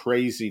and the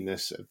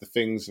craziness of the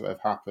things that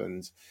have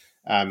happened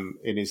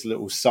in his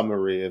little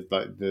summary of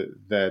like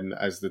them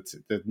as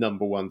the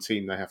number one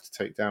team they have to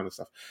take down and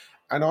stuff.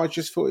 And I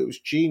just thought it was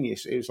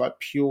genius. It was like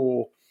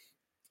pure,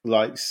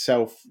 like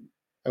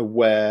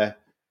self-aware,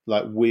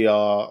 like we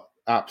are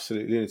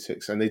absolute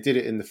lunatics. And they did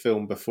it in the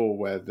film before,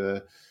 where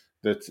the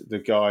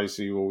guys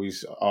who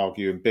always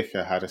argue and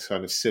bicker had a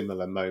kind of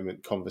similar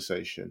moment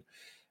conversation.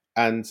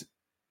 And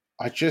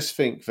I just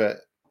think that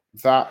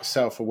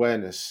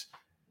self-awareness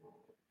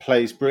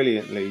plays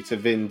brilliantly to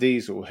Vin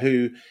Diesel,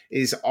 who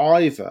is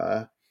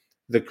either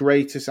the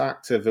greatest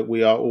actor that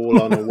we are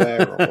all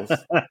unaware of,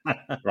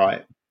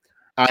 right,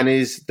 and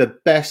is the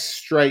best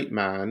straight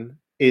man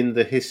in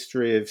the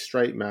history of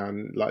straight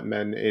men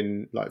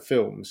in like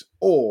films,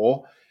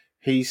 or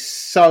he's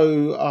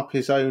so up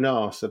his own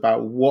arse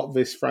about what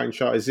this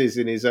franchise is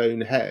in his own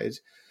head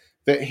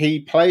that he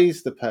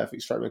plays the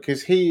perfect straight man,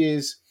 because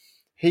he's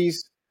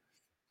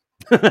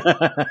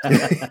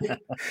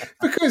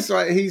because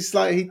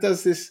he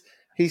does this.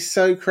 He's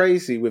so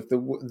crazy with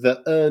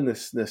the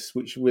earnestness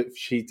which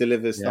he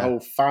delivers the whole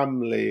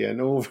family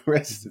and all the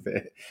rest of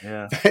it.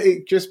 Yeah,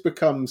 it just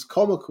becomes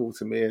comical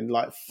to me and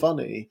like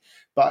funny.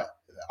 But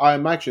I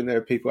imagine there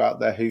are people out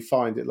there who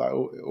find it like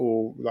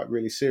all like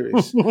really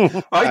serious.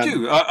 I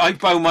do. I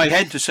bow my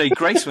head to say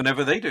grace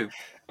whenever they do.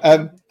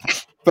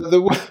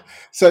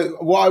 So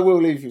what I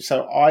will leave you.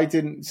 So I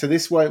didn't. So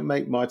this won't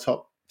make my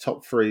top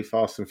 3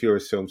 Fast and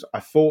Furious films. I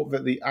thought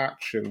that the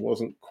action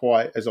wasn't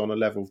quite as on a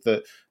level.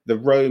 That the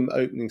Rome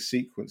opening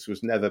sequence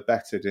was never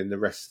bettered in the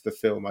rest of the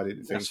film, I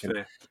didn't think.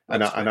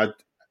 And I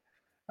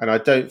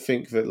don't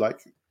think that, like,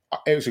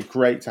 it was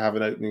great to have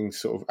an opening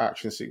sort of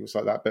action sequence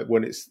like that, but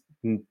when it's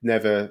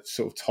never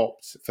sort of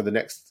topped for the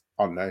next,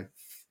 I don't know,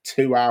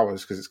 2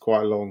 hours, because it's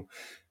quite long,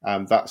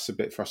 that's a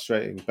bit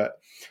frustrating. But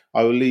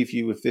I will leave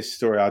you with this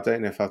story. I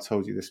don't know if I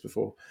told you this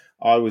before.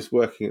 I was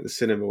working at the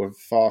cinema when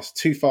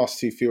Too Fast,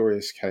 Too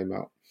Furious came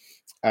out,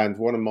 and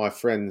one of my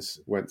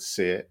friends went to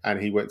see it,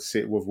 and he went to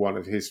see it with one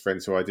of his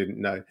friends who I didn't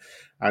know,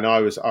 and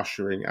I was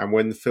ushering, and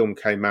when the film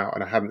came out,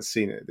 and I hadn't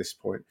seen it at this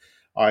point,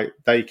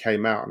 they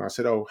came out, and I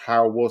said, "Oh,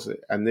 how was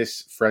it?" And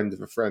this friend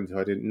of a friend who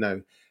I didn't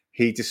know,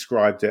 he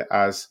described it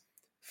as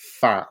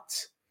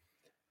fat.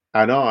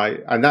 And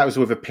that was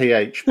with a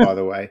PH, by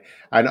the way.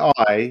 And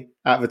I,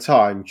 at the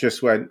time,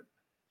 just went,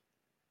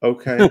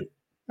 okay.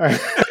 I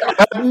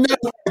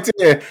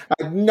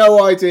had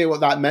no idea what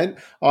that meant.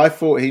 I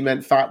thought he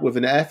meant fat with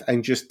an F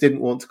and just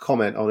didn't want to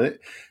comment on it.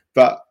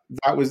 But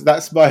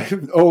that's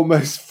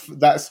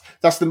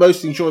the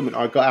most enjoyment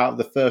I got out of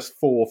the first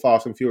 4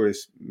 Fast and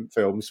Furious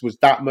films, was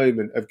that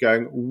moment of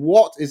going,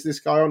 what is this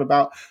guy on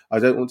about? I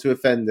don't want to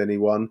offend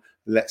anyone.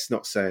 Let's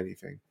not say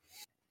anything.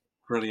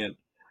 Brilliant.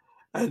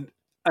 And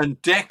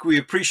Dec, we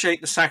appreciate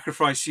the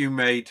sacrifice you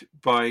made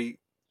by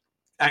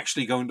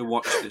actually going to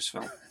watch this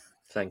film.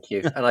 Thank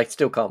you. And I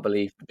still can't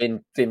believe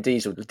Vin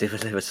Diesel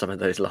delivers some of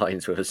those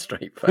lines with a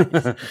straight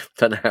face.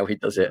 Don't know how he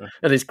does it.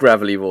 And his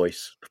gravelly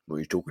voice. What are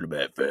you talking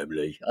about,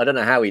 family? I don't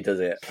know how he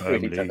does it. Family,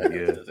 really don't know how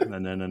he does it.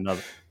 And then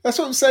another. That's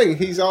what I'm saying.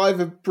 He's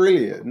either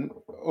brilliant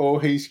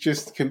or he's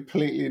just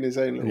completely in his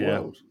own little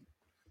world.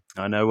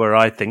 I know where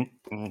I think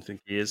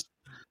he is.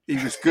 He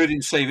was good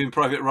in Saving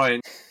Private Ryan.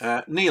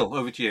 Neil,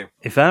 over to you.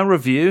 If our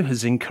review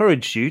has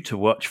encouraged you to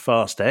watch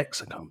Fast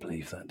X, I can't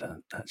believe that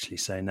I'm actually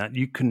saying that,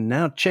 you can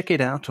now check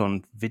it out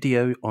on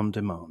video on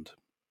demand.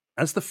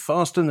 As the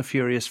Fast and the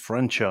Furious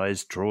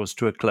franchise draws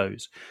to a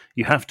close,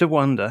 you have to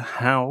wonder,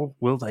 how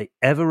will they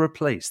ever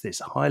replace this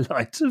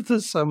highlight of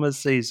the summer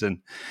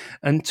season?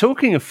 And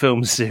talking of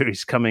film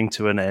series coming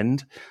to an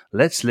end,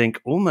 let's link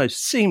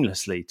almost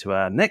seamlessly to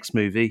our next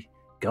movie,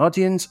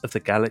 Guardians of the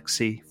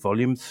Galaxy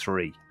Volume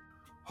 3.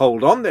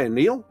 Hold on there,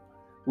 Neil.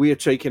 We are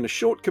taking a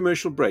short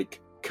commercial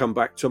break. Come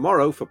back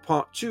tomorrow for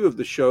part 2 of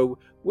the show,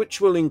 which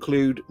will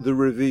include the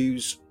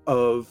reviews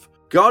of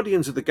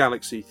Guardians of the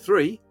Galaxy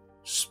 3,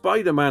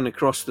 Spiderman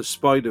Across the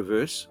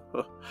Spider-Verse,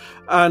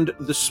 and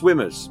The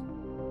Swimmers.